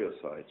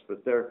megakaryocytes,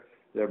 but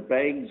they're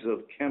bags of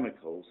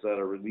chemicals that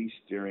are released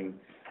during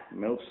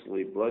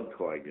mostly blood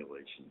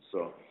coagulation.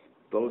 So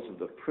those are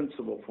the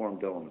principal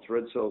formed elements: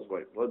 red cells,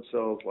 white blood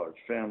cells, large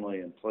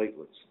family, and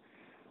platelets.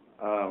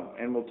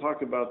 And we'll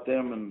talk about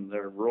them and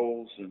their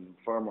roles in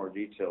far more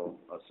detail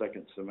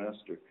second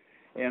semester.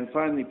 And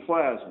finally,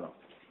 plasma.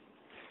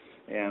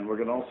 And we're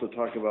going to also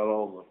talk about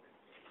all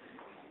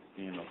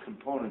the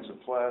components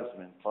of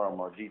plasma in far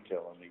more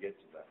detail when we get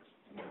to that.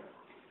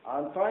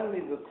 And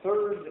finally, the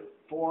third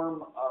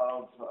form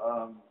of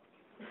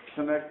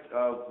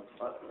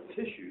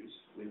tissues.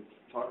 We've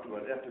talked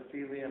about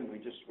epithelium.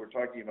 We're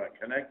talking about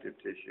connective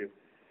tissue.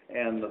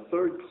 And the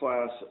third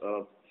class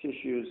of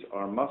tissues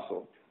are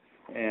muscle.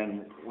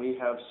 And we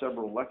have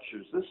several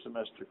lectures this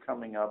semester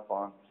coming up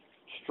on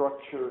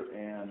structure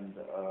and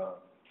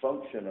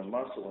function of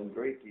muscle in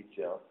great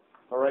detail.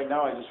 But right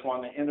now, I just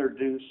want to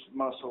introduce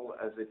muscle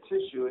as a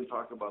tissue and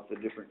talk about the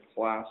different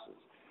classes.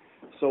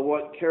 So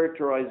what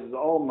characterizes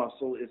all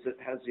muscle is it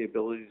has the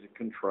ability to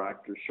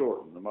contract or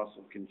shorten. The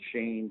muscle can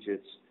change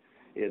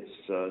its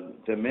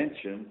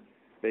dimension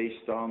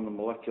based on the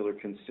molecular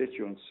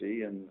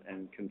constituency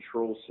and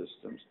control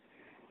systems.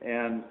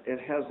 And it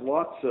has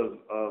lots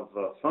of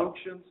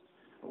functions.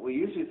 We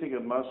usually think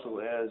of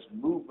muscle as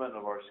movement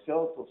of our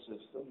skeletal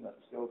system, that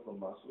skeletal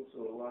muscle,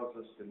 so it allows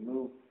us to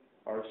move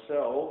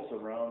ourselves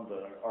around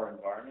our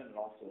environment and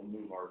also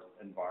move our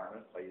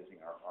environment by using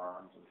our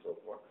arms and so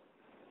forth.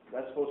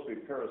 That's supposed to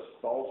be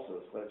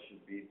peristalsis. That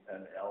should be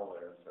an L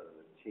there instead of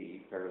a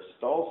T.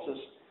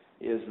 Peristalsis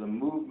is the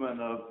movement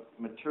of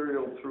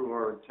material through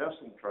our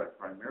intestinal tract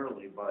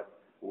primarily by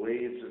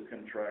waves of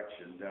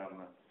contraction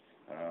down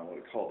what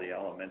we call the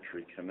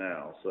alimentary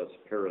canal. So that's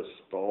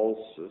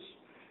peristalsis,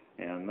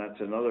 and that's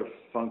another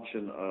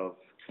function of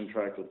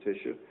contractile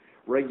tissue.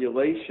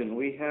 Regulation,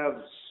 we have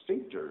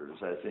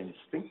sphincters, as in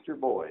sphincter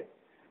boy.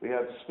 We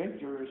have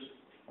sphincters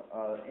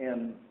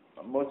in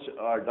much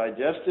our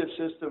digestive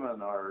system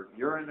and our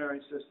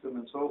urinary system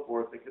and so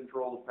forth that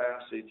control the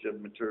passage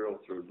of material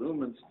through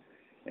lumens,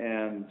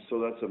 and so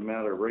that's a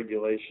matter of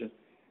regulation.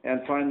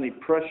 And finally,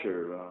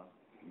 pressure.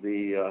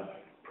 The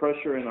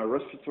pressure in our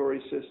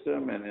respiratory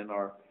system and in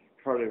our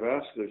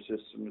cardiovascular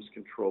system is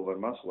controlled by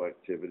muscle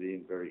activity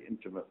and very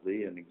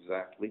intimately and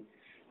exactly,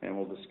 and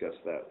we'll discuss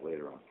that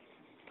later on.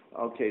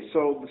 Okay,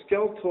 so the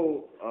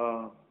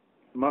skeletal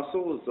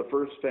muscle is the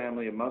first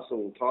family of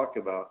muscle we'll talk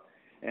about,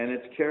 and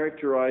it's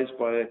characterized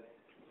by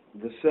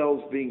the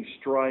cells being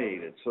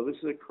striated. So this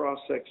is a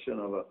cross-section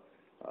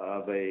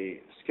of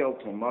a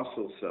skeletal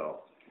muscle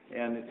cell,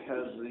 and it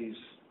has these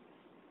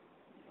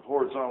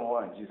horizontal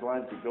lines, these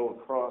lines that go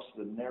across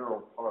the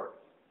narrow part.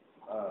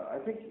 I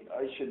think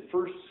I should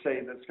first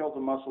say that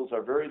skeletal muscles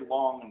are very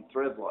long and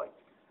thread-like.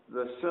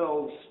 The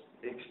cells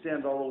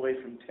extend all the way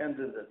from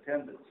tendon to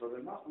tendon, so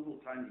they're not little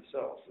tiny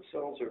cells. The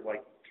cells are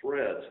like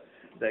threads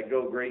that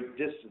go great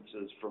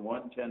distances from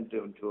one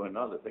tendon to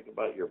another. Think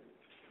about your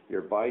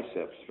your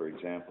biceps, for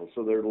example.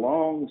 So they're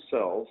long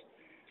cells.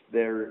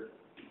 They're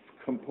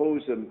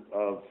composed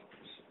of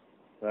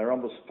they're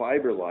almost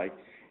fiber-like,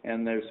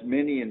 and there's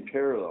many in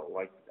parallel,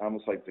 like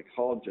almost like the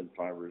collagen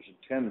fibers and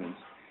tendons.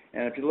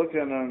 And if you look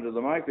at them under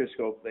the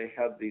microscope, they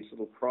have these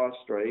little cross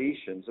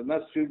striations, and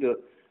that's due to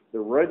the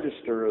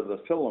register of the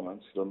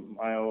filaments, the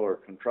myo or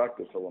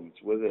contractile filaments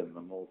within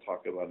them. We'll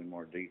talk about in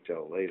more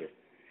detail later.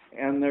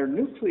 And their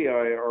nuclei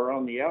are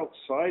on the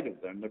outside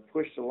of them. They're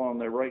pushed along.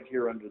 They're right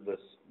here under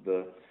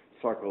the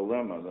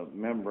sarcolemma, the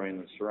membrane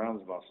that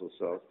surrounds muscle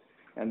cells.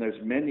 And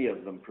there's many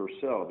of them per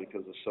cell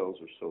because the cells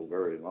are so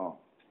very long.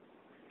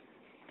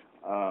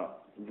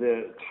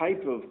 The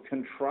type of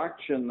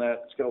contraction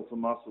that skeletal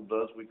muscle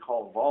does we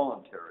call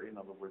voluntary. In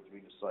other words, we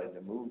decide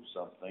to move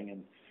something,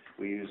 and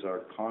we use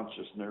our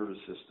conscious nervous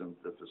system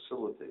to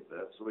facilitate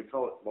that. So we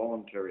call it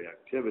voluntary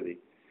activity.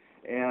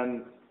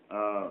 And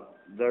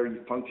their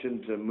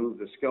function to move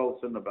the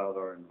skeleton about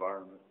our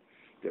environment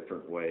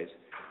different ways.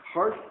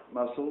 Heart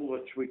muscle,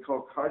 which we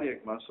call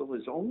cardiac muscle,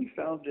 is only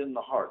found in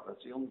the heart.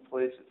 That's the only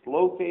place it's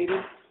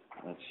located.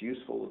 That's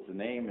useful that the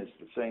name is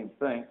the same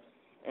thing.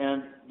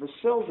 And the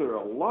cells are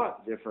a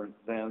lot different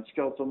than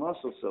skeletal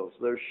muscle cells.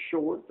 They're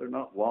short, they're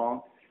not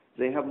long.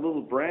 They have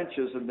little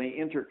branches and they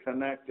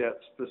interconnect at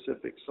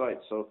specific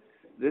sites. So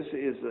this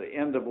is the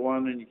end of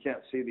one and you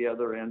can't see the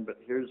other end, but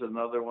here's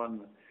another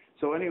one.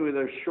 So anyway,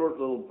 they're short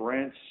little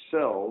branch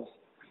cells.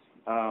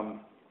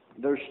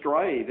 They're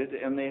striated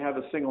and they have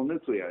a single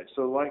nuclei.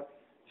 So like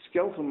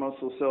skeletal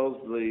muscle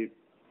cells, the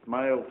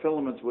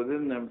myofilaments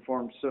within them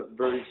form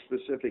very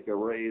specific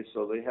arrays.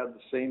 So they have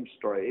the same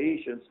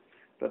striations,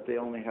 but they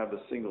only have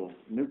a single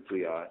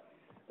nuclei.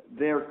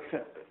 They're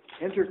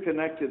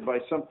interconnected by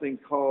something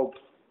called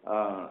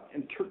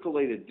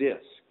intercalated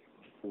disc,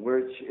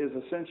 which is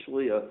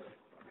essentially a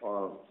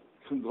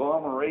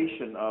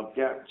conglomeration of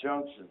gap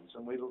junctions.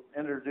 And we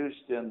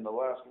introduced in the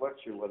last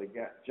lecture what a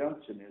gap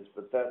junction is,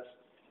 but that's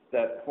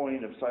that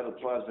point of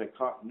cytoplasmic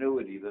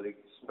continuity, that a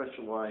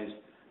specialized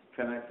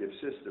connective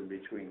system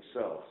between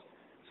cells.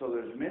 So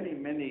there's many,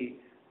 many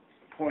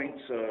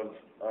points of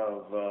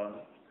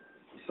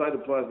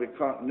cytoplasmic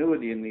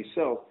continuity in these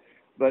cells.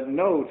 But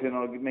note, and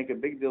I'll make a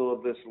big deal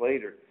of this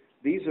later,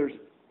 these are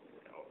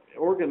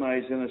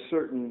organized in a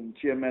certain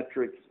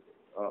geometric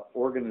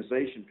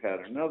organization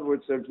pattern. In other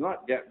words, there's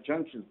not gap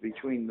junctions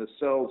between the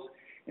cells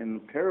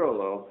in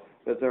parallel,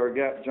 but there are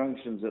gap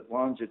junctions at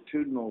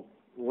longitudinal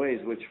ways,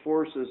 which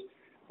forces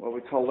what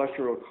we call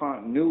electrical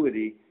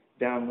continuity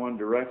down one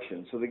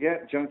direction. So the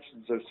gap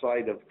junctions are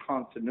site of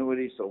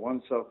continuity, so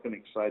one cell can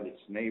excite its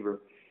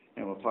neighbor,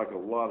 and we'll talk a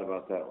lot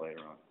about that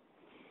later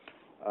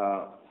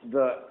on.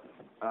 The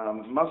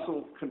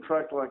muscle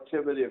contractile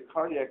activity of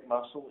cardiac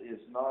muscle is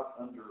not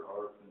under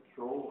our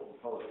control. We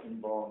call it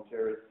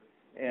involuntary.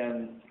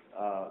 And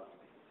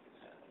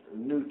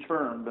new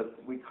term, but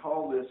we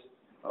call this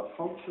a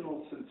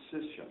functional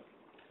syncytium.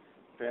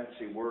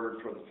 Fancy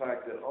word for the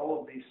fact that all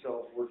of these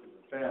cells work as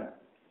a family.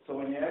 So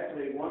when you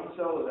activate one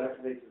cell, it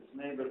activates its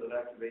neighbor, that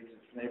activates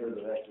its neighbor,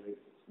 that activates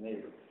its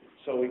neighbor.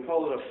 So we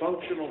call it a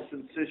functional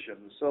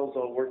syncytium. The cells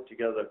all work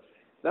together.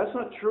 That's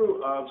not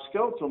true of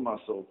skeletal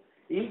muscle.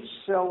 Each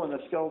cell in a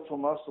skeletal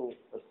muscle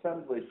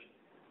assemblage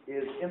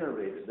is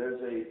innervated.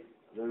 There's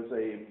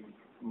a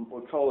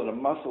we'll call it a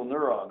muscle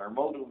neuron or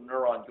motor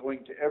neuron going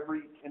to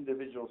every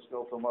individual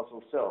skeletal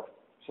muscle cell.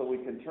 So we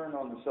can turn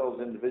on the cells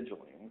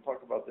individually. And we'll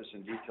talk about this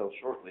in detail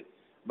shortly.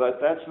 But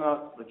that's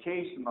not the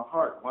case in the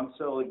heart. One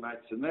cell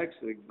ignites the next,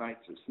 it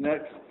ignites its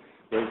next.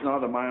 There's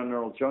not a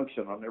myoneural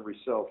junction on every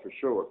cell for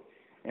sure.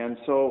 And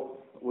so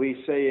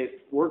we say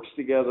it works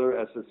together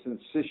as a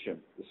syncytium.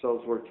 The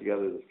cells work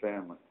together as a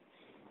family.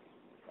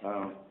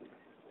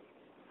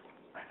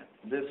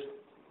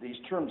 These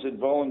terms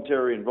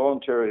involuntary and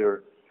voluntary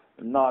are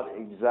not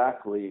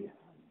exactly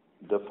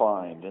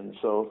defined. And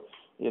so,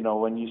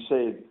 when you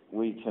say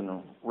we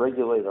can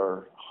regulate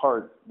our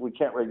heart, we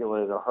can't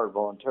regulate our heart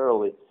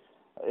voluntarily,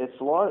 it's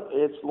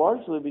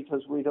largely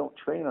because we don't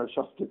train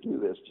ourselves to do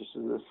this. Just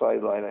as a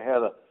sideline, I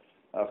had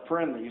a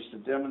friend that used to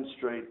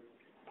demonstrate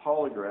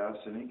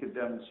polygraphs, and he could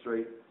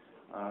demonstrate,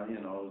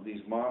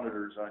 these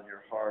monitors on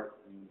your heart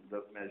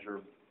that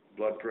measure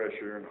blood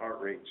pressure and heart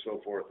rate and so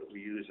forth that we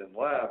use in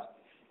labs.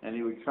 And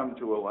he would come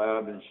to a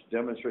lab and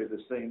demonstrate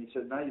this thing. And he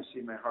said, now you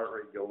see my heart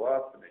rate go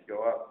up and it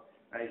go up.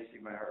 Now you see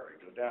my heart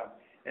rate go down.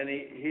 And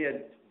he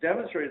had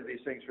demonstrated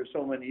these things for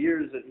so many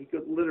years that he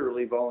could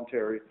literally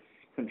voluntarily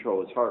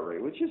control his heart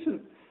rate, which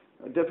isn't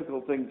a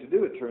difficult thing to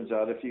do, it turns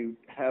out, if you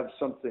have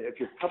something, if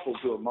you're coupled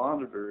to a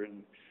monitor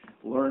and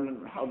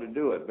learn how to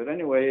do it. But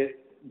anyway,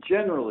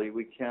 generally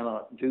we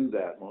cannot do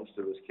that. Most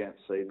of us can't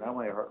say, now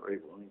my heart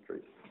rate will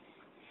increase.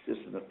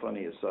 Just a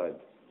funny aside.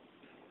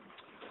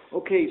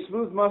 Okay,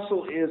 smooth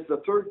muscle is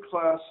the third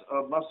class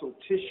of muscle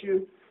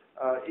tissue.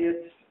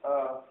 It's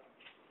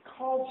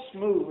called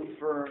smooth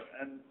for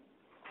an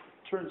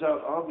turns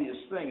out obvious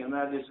thing, and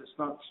that is it's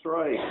not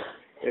striated.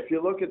 If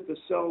you look at the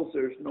cells,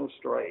 there's no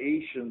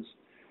striations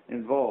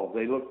involved.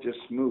 They look just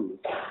smooth.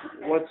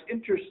 What's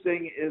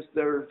interesting is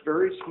they're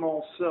very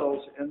small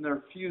cells and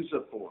they're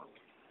fusiform.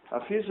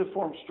 A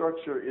fusiform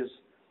structure is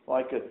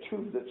like a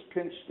tube that's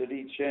pinched at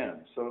each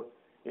end, so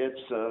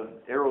it's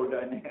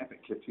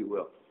aerodynamic, if you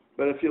will.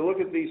 But if you look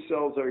at these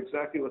cells, they're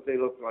exactly what they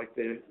look like.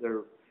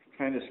 They're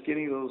kind of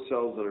skinny little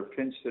cells that are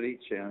pinched at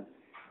each end,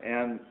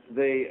 and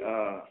they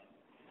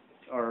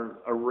are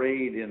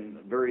arrayed in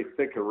very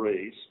thick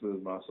arrays,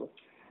 smooth muscle.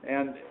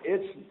 And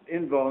it's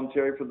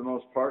involuntary for the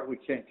most part. We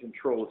can't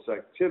control its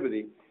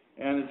activity,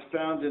 and it's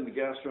found in the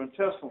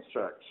gastrointestinal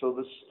tract. So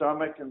the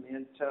stomach and the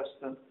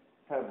intestine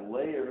have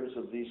layers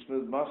of these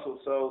smooth muscle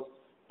cells,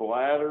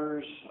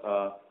 bladders,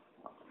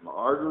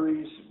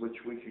 arteries, which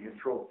we can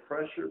control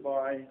pressure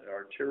by,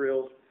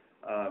 arterial,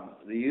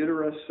 the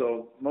uterus.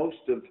 So most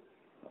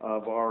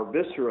of our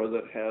viscera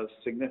that has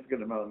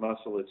significant amount of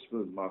muscle is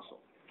smooth muscle.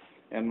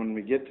 And when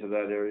we get to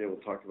that area, we'll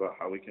talk about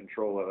how we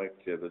control that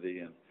activity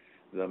and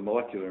the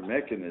molecular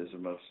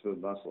mechanism of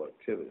smooth muscle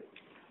activity.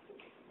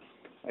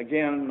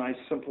 Again, a nice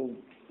simple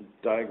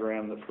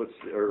diagram that puts,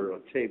 or a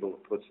table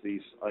that puts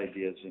these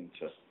ideas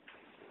into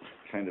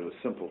kind of a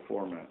simple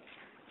format.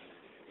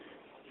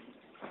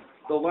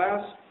 The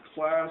last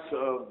class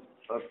of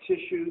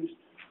tissues,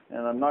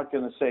 and I'm not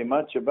going to say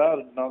much about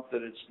it, not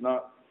that it's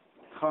not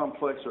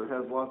complex or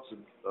has lots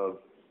of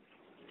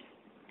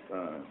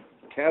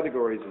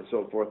categories and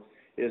so forth,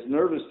 is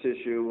nervous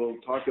tissue. We'll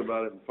talk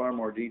about it in far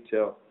more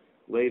detail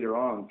later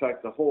on. In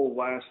fact, the whole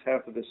last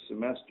half of this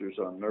semester is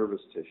on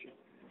nervous tissue.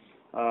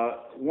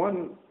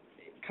 One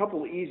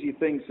couple easy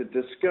things to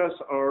discuss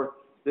are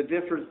the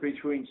difference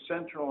between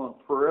central and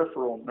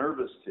peripheral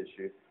nervous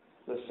tissue.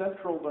 The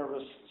central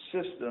nervous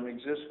system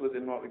exists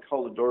within what we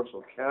call the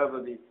dorsal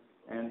cavity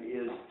and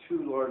is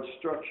two large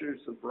structures,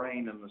 the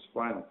brain and the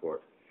spinal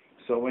cord.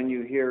 So when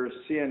you hear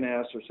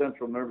CNS or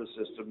central nervous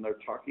system, they're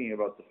talking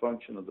about the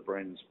function of the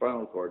brain and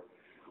spinal cord,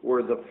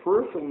 where the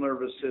peripheral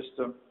nervous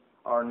system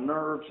are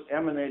nerves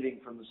emanating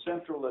from the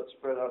central that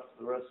spread out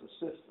to the rest of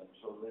the system.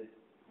 So the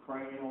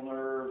cranial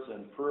nerves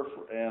and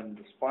peripheral and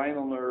the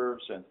spinal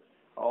nerves and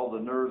all the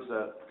nerves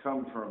that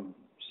come from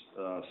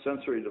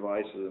sensory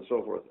devices and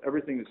so forth,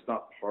 everything that's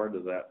not part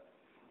of that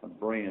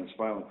brain and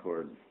spinal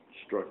cord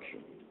structure.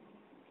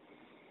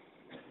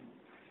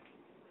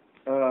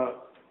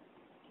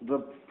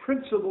 The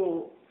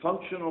principal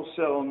functional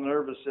cell in the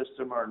nervous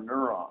system are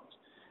neurons.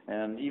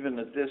 And even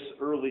at this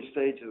early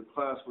stage of the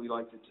class, we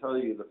like to tell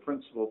you the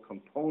principal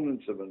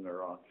components of a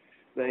neuron.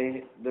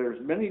 There's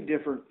many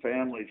different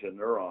families of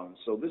neurons,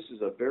 so this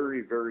is a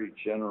very, very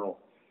general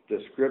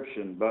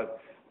description,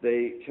 but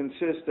they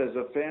consist as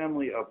a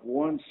family of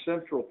one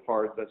central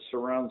part that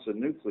surrounds the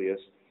nucleus,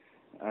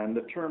 and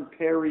the term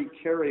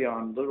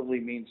perikaryon literally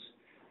means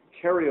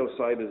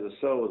karyocyte is a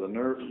cell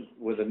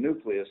with a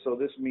nucleus, so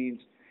this means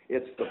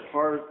it's the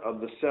part of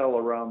the cell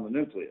around the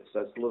nucleus.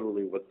 That's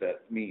literally what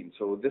that means.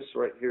 So this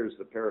right here is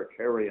the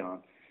perikaryon.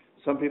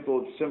 Some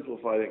people have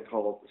simplified it and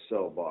call it the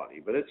cell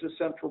body, but it's a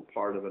central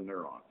part of a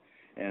neuron.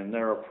 And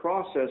there are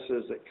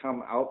processes that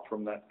come out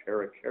from that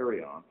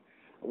perikaryon.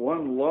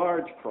 One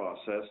large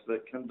process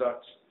that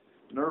conducts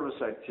nervous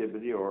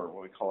activity, or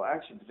what we call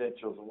action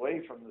potentials,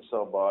 away from the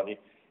cell body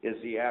is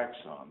the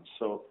axon.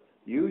 So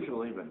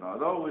usually, but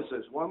not always,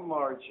 there's one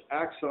large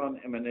axon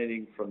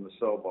emanating from the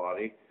cell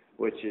body,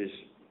 which is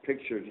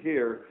pictured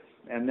here,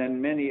 and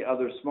then many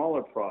other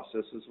smaller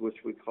processes, which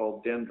we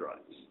call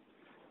dendrites.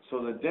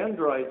 So the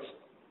dendrites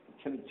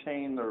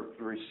contain the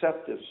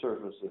receptive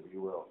surface, if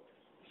you will.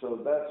 So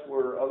that's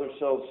where other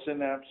cells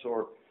synapse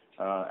or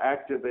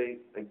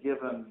activate a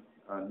given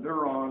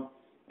neuron,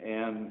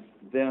 and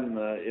then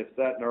if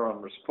that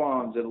neuron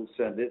responds, it'll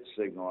send its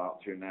signal out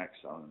through an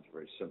axon. It's a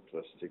very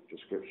simplistic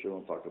description.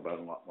 We'll talk about it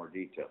in a lot more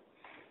detail.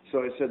 So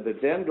I said the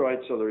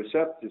dendrites are the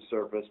receptive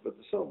surface, but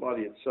the cell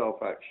body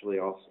itself actually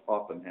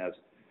often has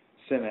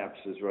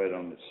synapses right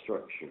on its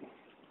structure.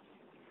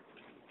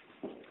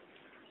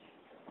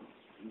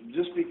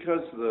 Just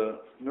because the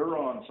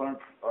neurons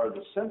are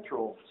the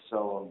central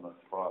cell in the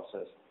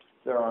process,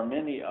 there are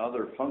many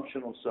other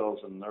functional cells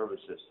in the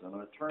nervous system.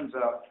 And it turns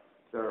out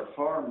there are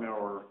far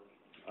more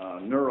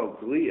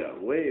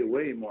neuroglia,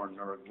 way more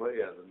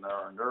neuroglia than there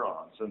are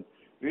neurons. And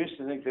we used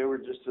to think they were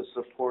just a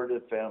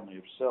supportive family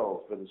of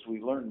cells, but as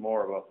we learn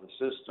more about the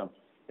system,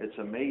 it's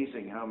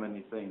amazing how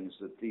many things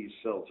that these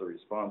cells are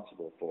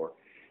responsible for.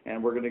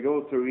 And we're going to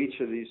go through each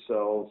of these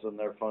cells and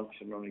their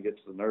function when we get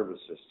to the nervous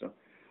system.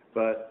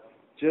 But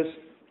just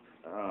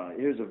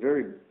here's a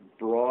very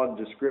broad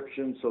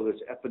description. So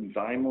there's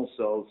ependymal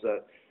cells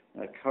that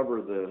cover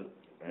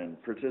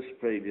and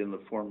participate in the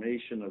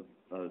formation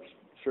of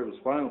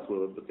cerebrospinal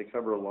fluid, but they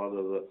cover a lot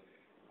of the,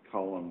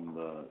 call them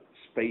the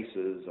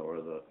spaces or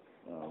the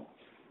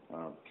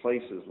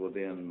places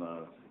within,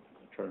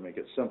 trying to make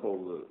it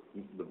simple,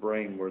 the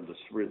brain where the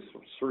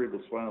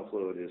cerebrospinal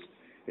fluid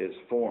is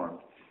formed.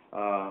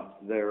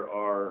 There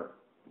are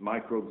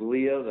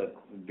microglia that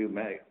do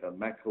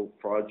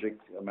macrophagic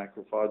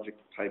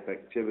type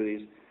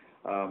activities.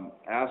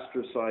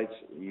 Astrocytes,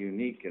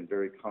 unique and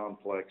very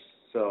complex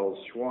cells.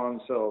 Schwann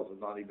cells are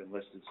not even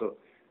listed. So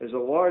there's a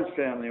large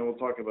family, and we'll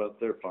talk about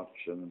their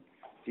function in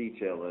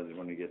detail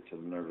when we get to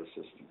the nervous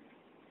system.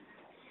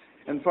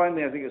 And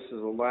finally, I think this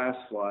is the last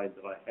slide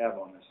that I have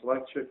on this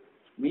lecture.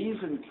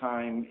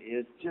 Mesenchyme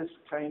is just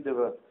kind of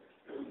a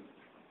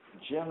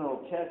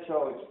general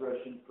catch-all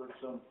expression for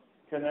some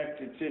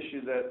connective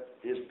tissue that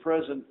is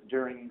present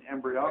during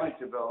embryonic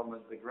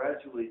development that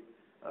gradually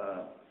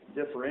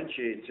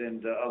differentiates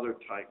into other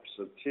types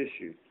of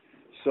tissue.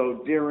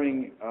 So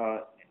during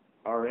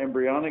our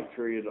embryonic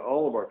period,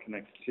 all of our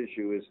connective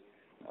tissue is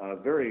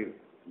very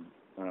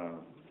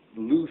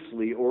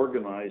loosely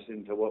organized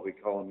into what we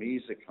call a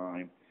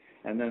mesenchyme,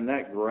 and then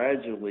that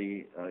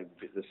gradually,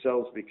 the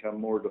cells become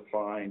more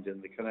defined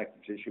and the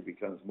connective tissue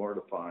becomes more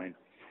defined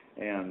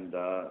and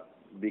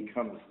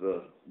becomes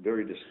the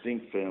very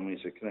distinct families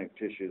of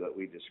connective tissue that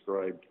we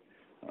described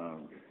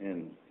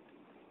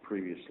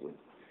previously,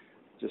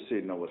 just so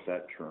you know what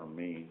that term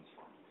means.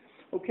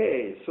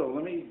 Okay, so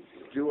let me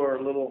do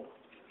our little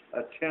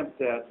attempt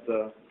at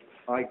the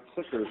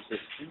iClicker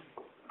system.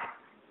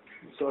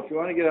 So if you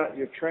want to get out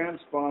your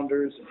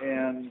transponders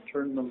and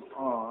turn them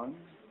on,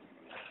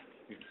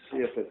 you can see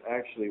if it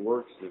actually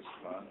works this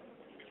time.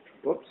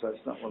 Whoops,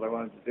 that's not what I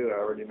wanted to do. I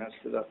already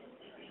messed it up.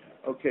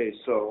 Okay,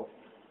 so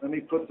let me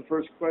put the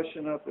first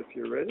question up if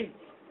you're ready.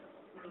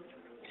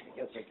 I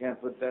guess I can't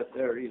put that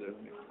there either.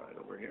 Let me try it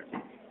over here.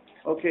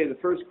 Okay, the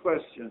first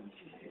question.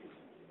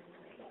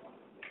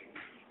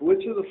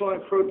 Which of the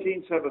following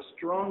proteins have a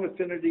strong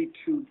affinity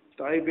to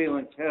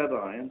divalent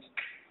cations?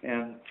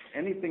 And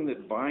anything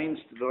that binds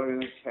to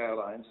divalent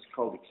cations is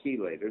called a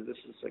chelator. This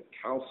is a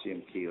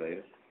calcium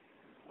chelator.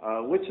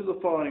 Which of the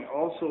following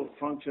also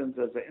functions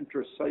as an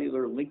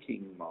intracellular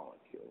linking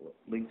molecule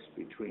that links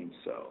between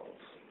cells?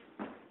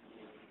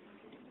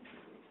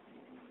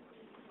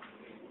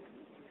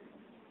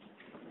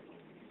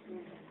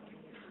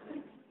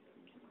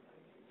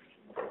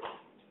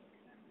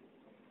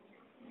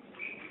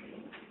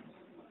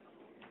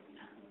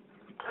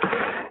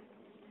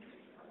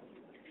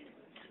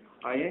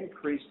 I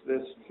increased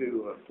this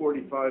to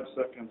 45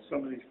 seconds.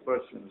 Some of these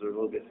questions are a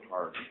little bit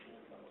hard.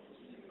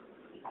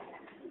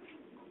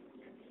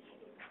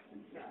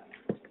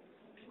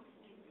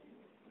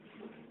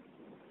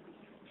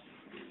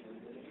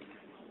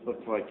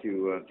 Looks like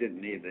you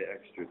didn't need the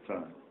extra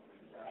time.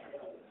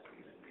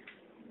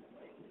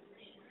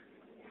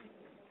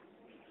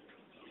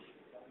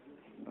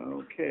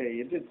 Okay,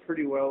 you did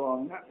pretty well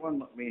on that one.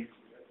 Let me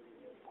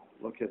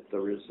look at the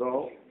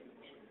result.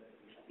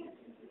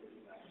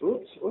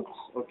 Oops,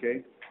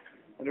 okay.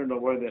 I don't know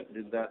why that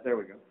did that. There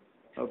we go.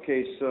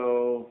 Okay,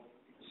 so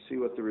see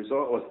what the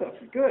result was.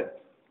 Good.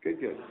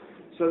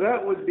 So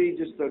that would be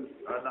just an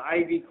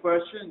IV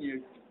question. You're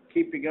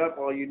keeping up.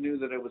 All you knew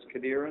that it was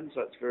cadherins.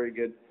 That's very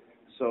good.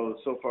 So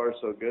far,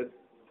 so good.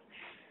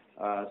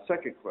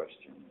 Second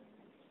question.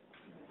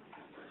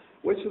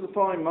 Which of the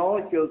following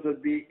molecules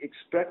would be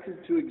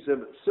expected to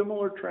exhibit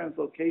similar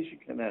translocation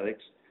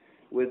kinetics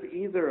with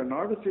either an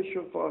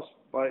artificial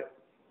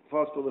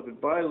phospholipid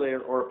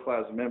bilayer or a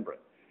plasma membrane?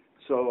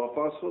 So a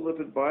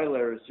phospholipid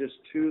bilayer is just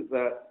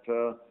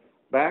that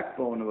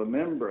backbone of a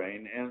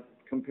membrane and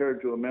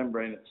compared to a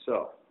membrane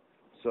itself.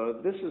 So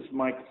this is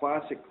my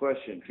classic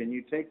question. Can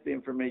you take the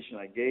information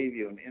I gave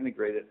you and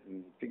integrate it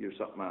and figure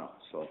something out?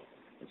 So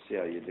let's see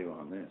how you do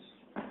on this.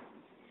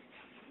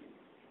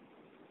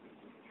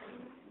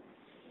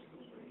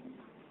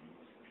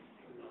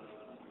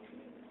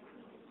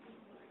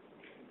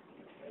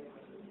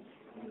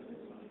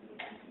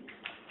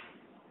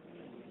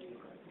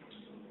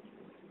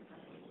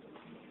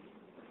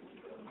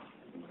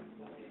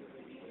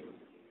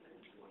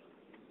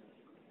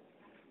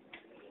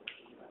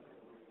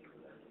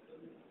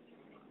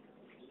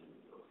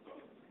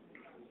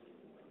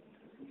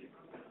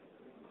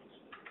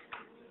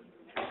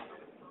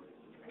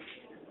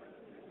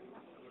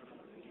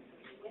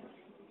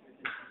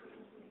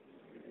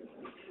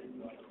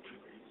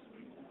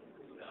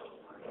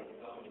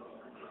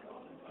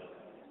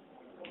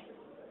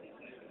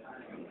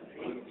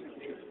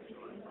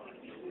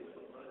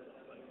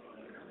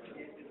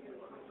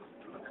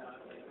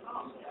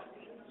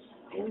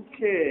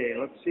 Okay,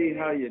 let's see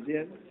how you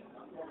did.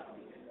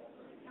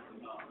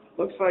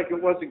 Looks like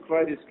it wasn't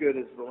quite as good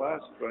as the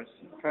last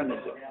question. Kind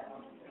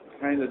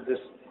of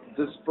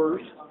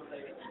dispersed.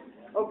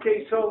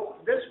 Okay, so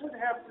this would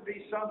have to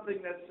be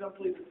something that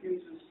simply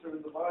diffuses through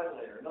the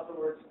bilayer. In other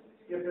words,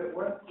 if it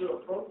went through a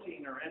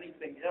protein or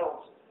anything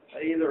else,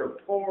 either a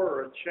pore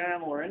or a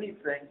channel or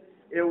anything,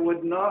 it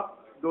would not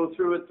go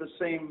through it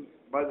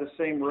by the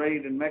same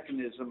rate and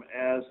mechanism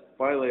as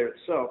bilayer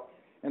itself.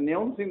 And the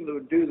only thing that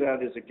would do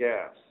that is a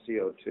gas,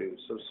 CO2.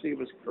 So C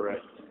was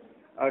correct.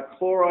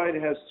 Chloride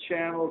has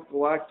channels,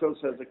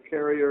 galactose has a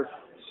carrier,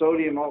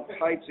 sodium, all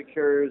types of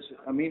carriers,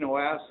 amino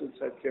acids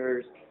have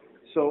carriers.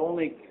 So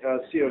only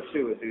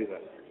CO2 would do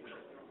that.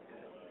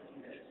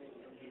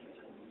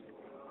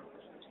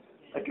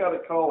 I got a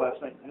call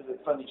last night. Here's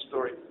a funny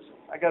story.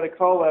 I got a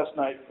call last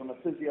night from a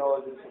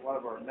physiologist at one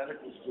of our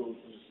medical schools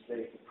in the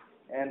state,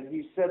 and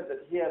he said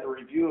that he had a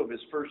review of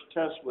his first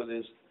test with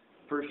his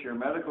first-year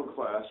medical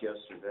class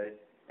yesterday,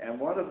 and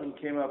one of them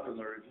came up in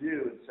the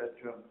review and said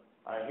to him,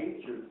 "I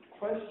hate your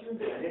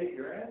questions, I hate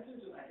your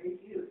answers, and I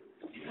hate you."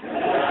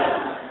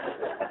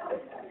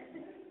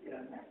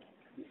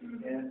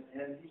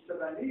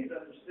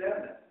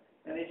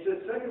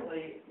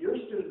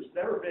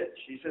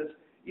 She says,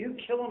 you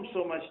kill them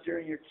so much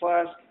during your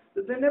class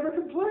that they never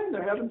complain.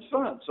 They're having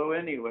fun. So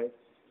anyway,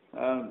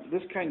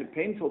 this kind of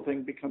painful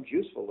thing becomes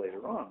useful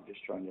later on, just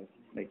trying to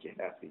make you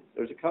happy.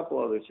 There's a couple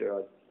others here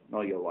I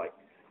know you'll like.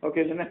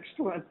 Okay, the next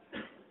one.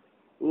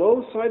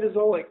 Low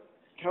cytosolic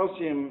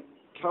calcium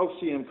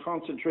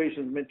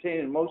concentrations maintained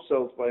in most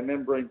cells by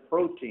membrane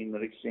protein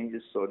that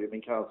exchanges sodium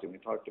and calcium. We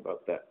talked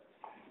about that.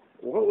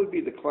 What would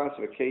be the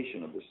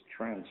classification of this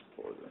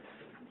transporter?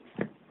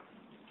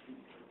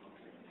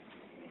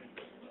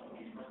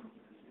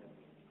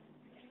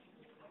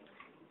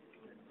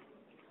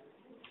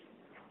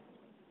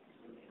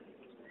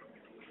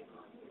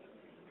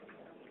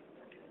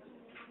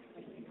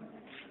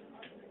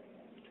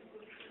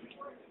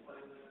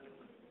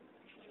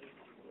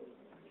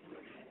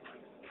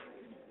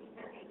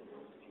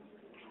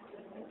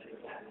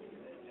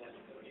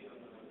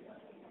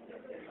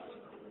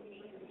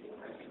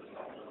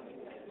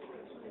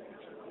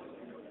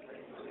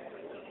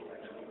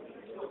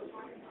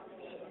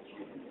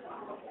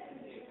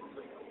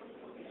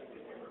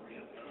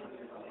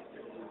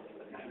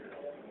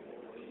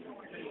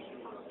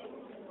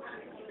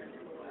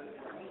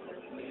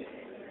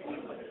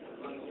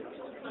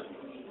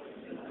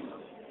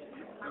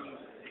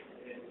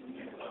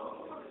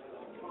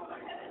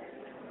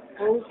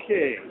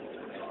 Okay.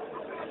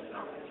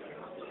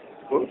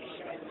 Whoops.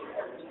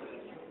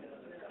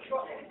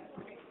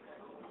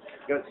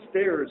 Got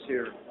stairs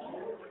here.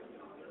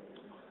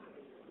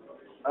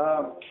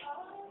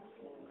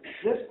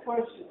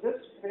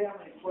 This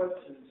family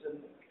questions, and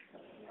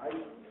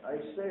I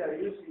say I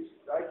use these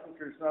die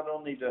clickers not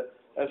only to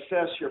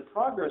assess your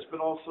progress, but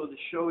also to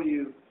show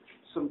you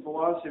some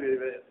philosophy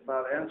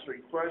about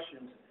answering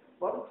questions.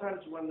 A lot of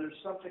times when there's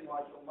something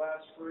like the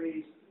last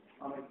phrase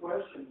on a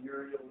question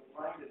here, you'll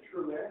find a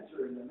true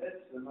answer in the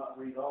midst and not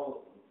read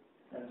all of them.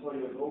 And so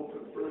you'll go for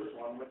the first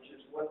one, which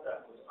is what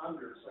that was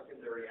under,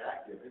 secondary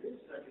active. It is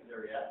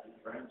secondary active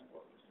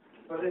transport.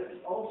 But it's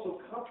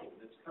also coupled.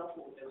 It's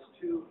coupled as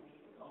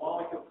a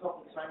molecule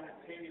coupled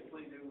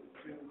simultaneously to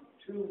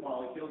two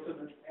molecules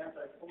in an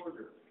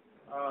antiporter.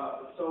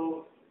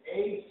 So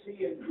A,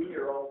 C, and D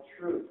are all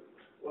true.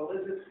 Well,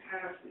 is it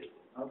passive?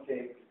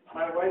 Okay.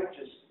 My wife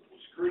just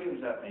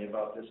screams at me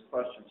about this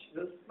question. She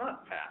says, it's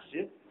not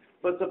passive.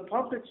 But the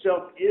pump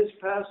itself is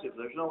passive.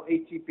 There's no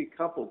ATP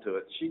coupled to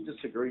it. She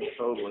disagrees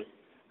totally.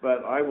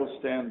 But I will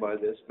stand by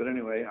this. But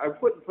anyway, I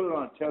wouldn't put it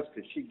on a test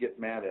because she'd get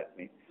mad at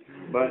me.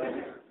 But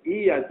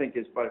E, I think,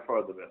 is by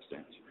far the best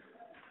answer.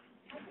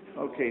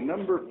 Okay,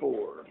 number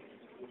 4.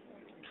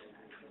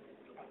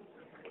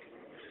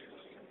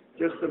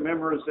 Just a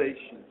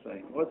memorization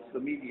thing. What's the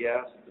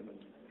mediastin?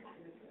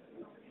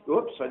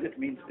 Whoops, I didn't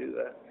mean to do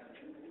that.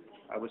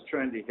 I was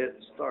trying to hit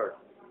start.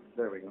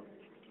 There we go.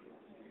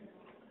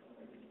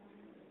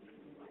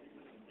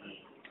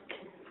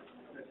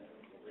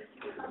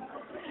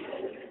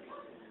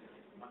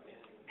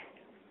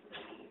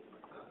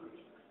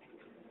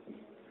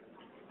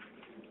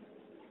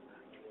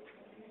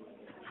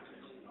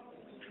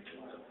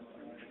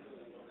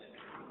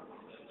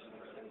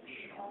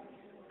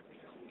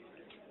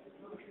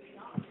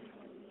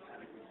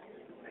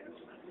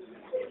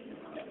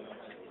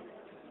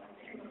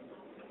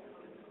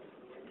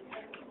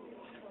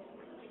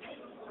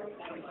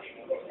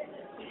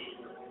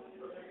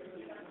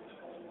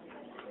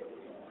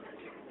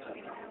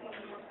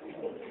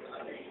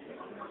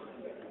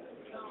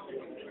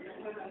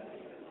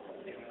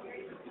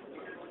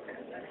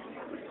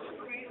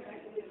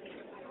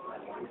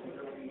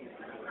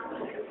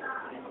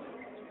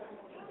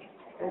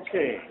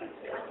 Okay.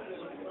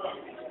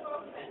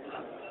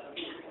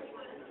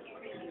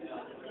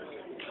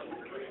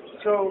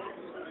 So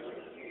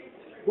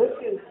this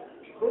is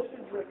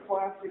a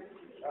classic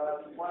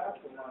class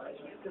of mine,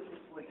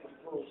 typically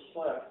composed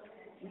class.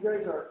 You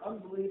guys are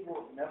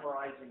unbelievable at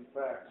memorizing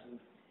facts, and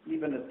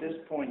even at this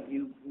point,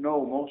 you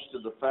know most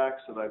of the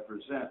facts that I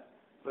present.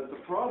 But the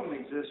problem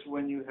exists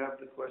when you have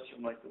the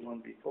question like the one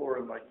before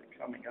and like the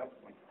coming up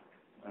one,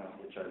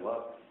 which I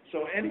love.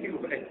 So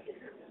anyway,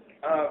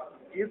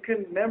 you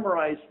can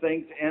memorize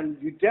things, and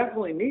you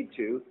definitely need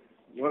to.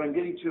 What I'm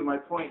getting to, my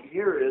point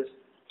here is,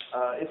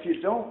 if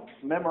you don't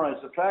memorize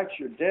the facts,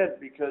 you're dead,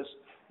 because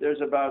there's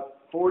about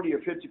 40 or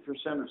 50%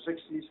 or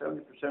 60,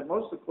 70%.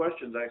 Most of the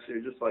questions actually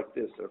are just like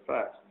this. They're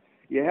facts.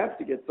 You have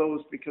to get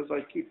those because I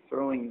keep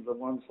throwing the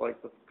ones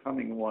like the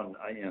coming one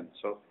in.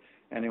 So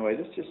anyway,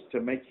 this is just to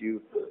make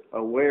you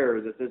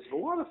aware that there's a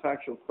lot of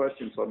factual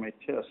questions on my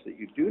test that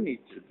you do need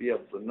to be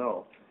able to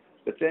know.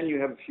 But then you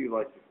have a few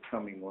like the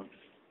coming one.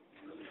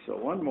 So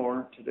one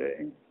more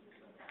today.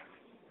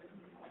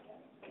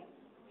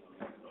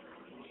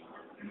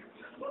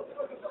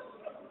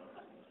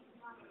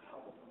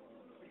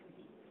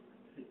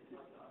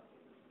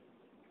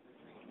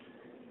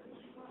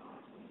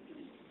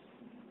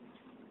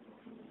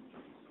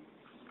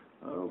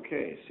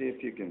 Okay, see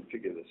if you can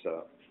figure this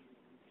out.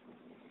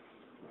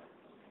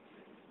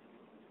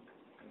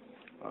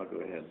 I'll go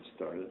ahead and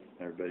start it.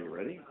 Everybody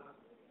ready?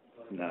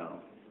 Now.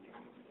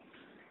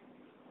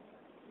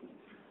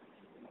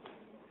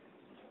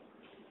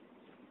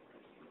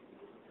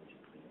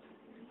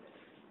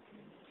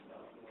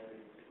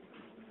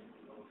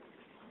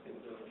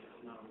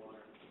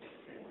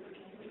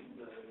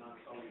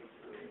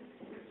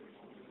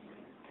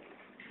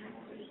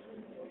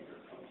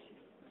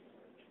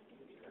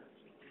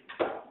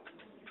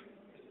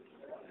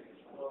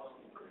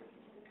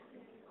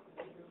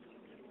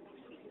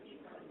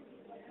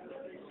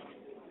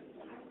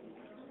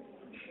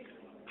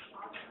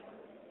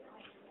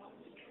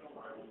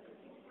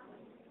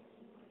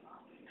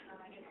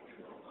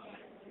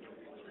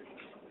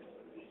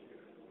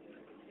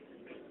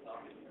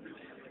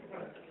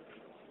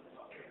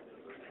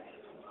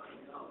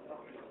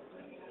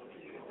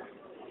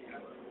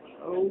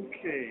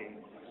 Okay.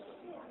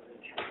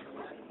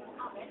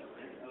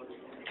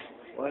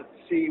 Let's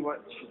see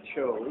what she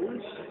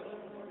chose.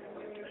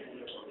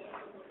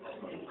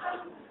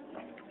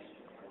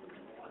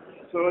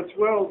 So it's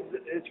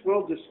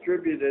well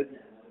distributed,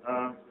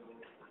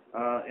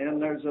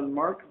 and there's a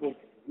remarkable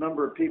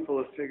number of people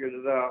have figured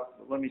it out.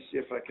 But let me see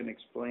if I can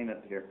explain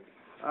it here.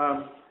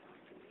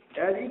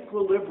 At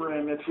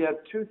equilibrium, if you have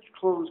two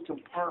closed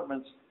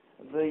compartments,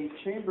 the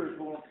chambers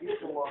won't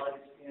equalize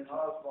in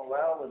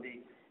osmolality,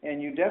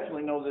 and you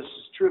definitely know this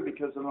is true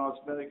because an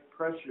osmotic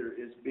pressure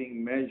is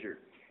being measured.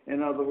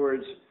 In other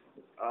words,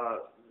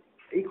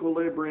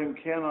 equilibrium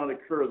cannot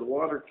occur. The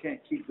water can't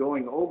keep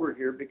going over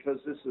here because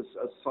this is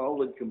a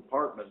solid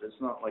compartment. It's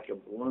not like a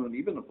balloon.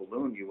 Even a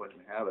balloon, you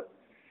wouldn't have it.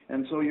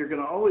 And so you're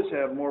going to always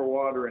have more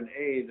water in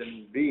A than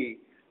in B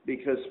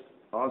because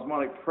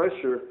osmotic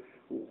pressure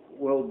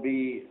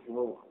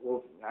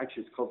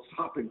actually it's called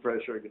stopping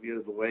pressure, I could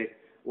use the way,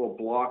 will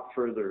block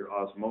further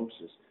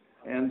osmosis.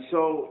 And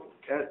so,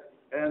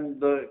 and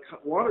the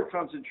water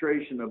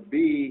concentration of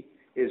B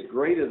is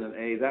greater than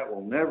A. That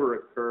will never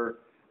occur.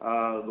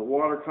 The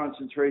water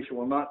concentration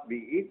will not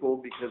be equal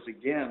because,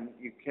 again,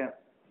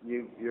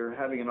 you're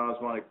having an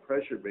osmotic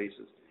pressure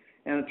basis.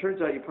 And it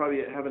turns out you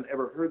probably haven't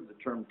ever heard the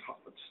term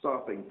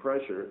stopping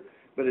pressure,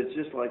 but it's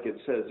just like it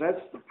says.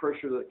 That's the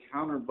pressure that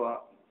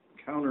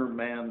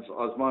countermands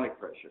osmotic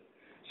pressure.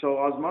 So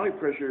osmotic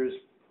pressure is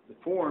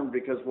formed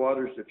because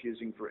water is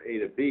diffusing from A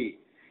to B.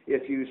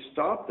 If you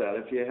stop that,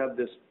 if you have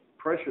this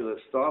pressure that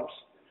stops,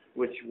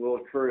 which will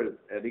occur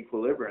at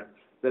equilibrium,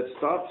 that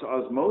stops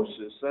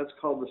osmosis, that's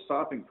called the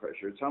stopping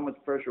pressure. It's how much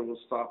pressure will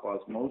stop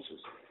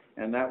osmosis,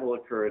 and that will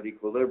occur at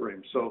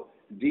equilibrium. So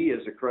D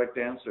is the correct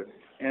answer.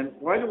 And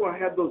why do I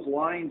have those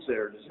lines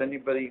there? Does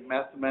anybody,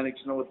 mathematics,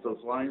 know what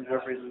those lines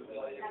represent?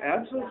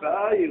 Absolute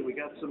value. We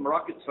got some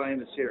rocket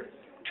scientists here.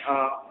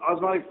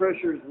 Osmotic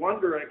pressure is one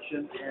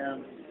direction,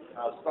 and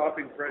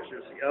stopping pressure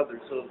is the other.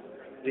 So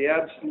the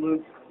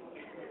absolute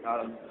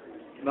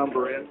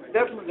number, and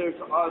definitely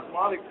there's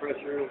osmotic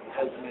pressure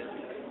as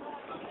mentioned.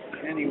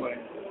 Anyway.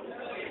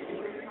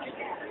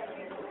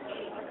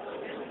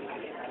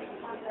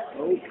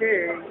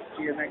 Okay,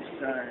 see you next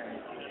time.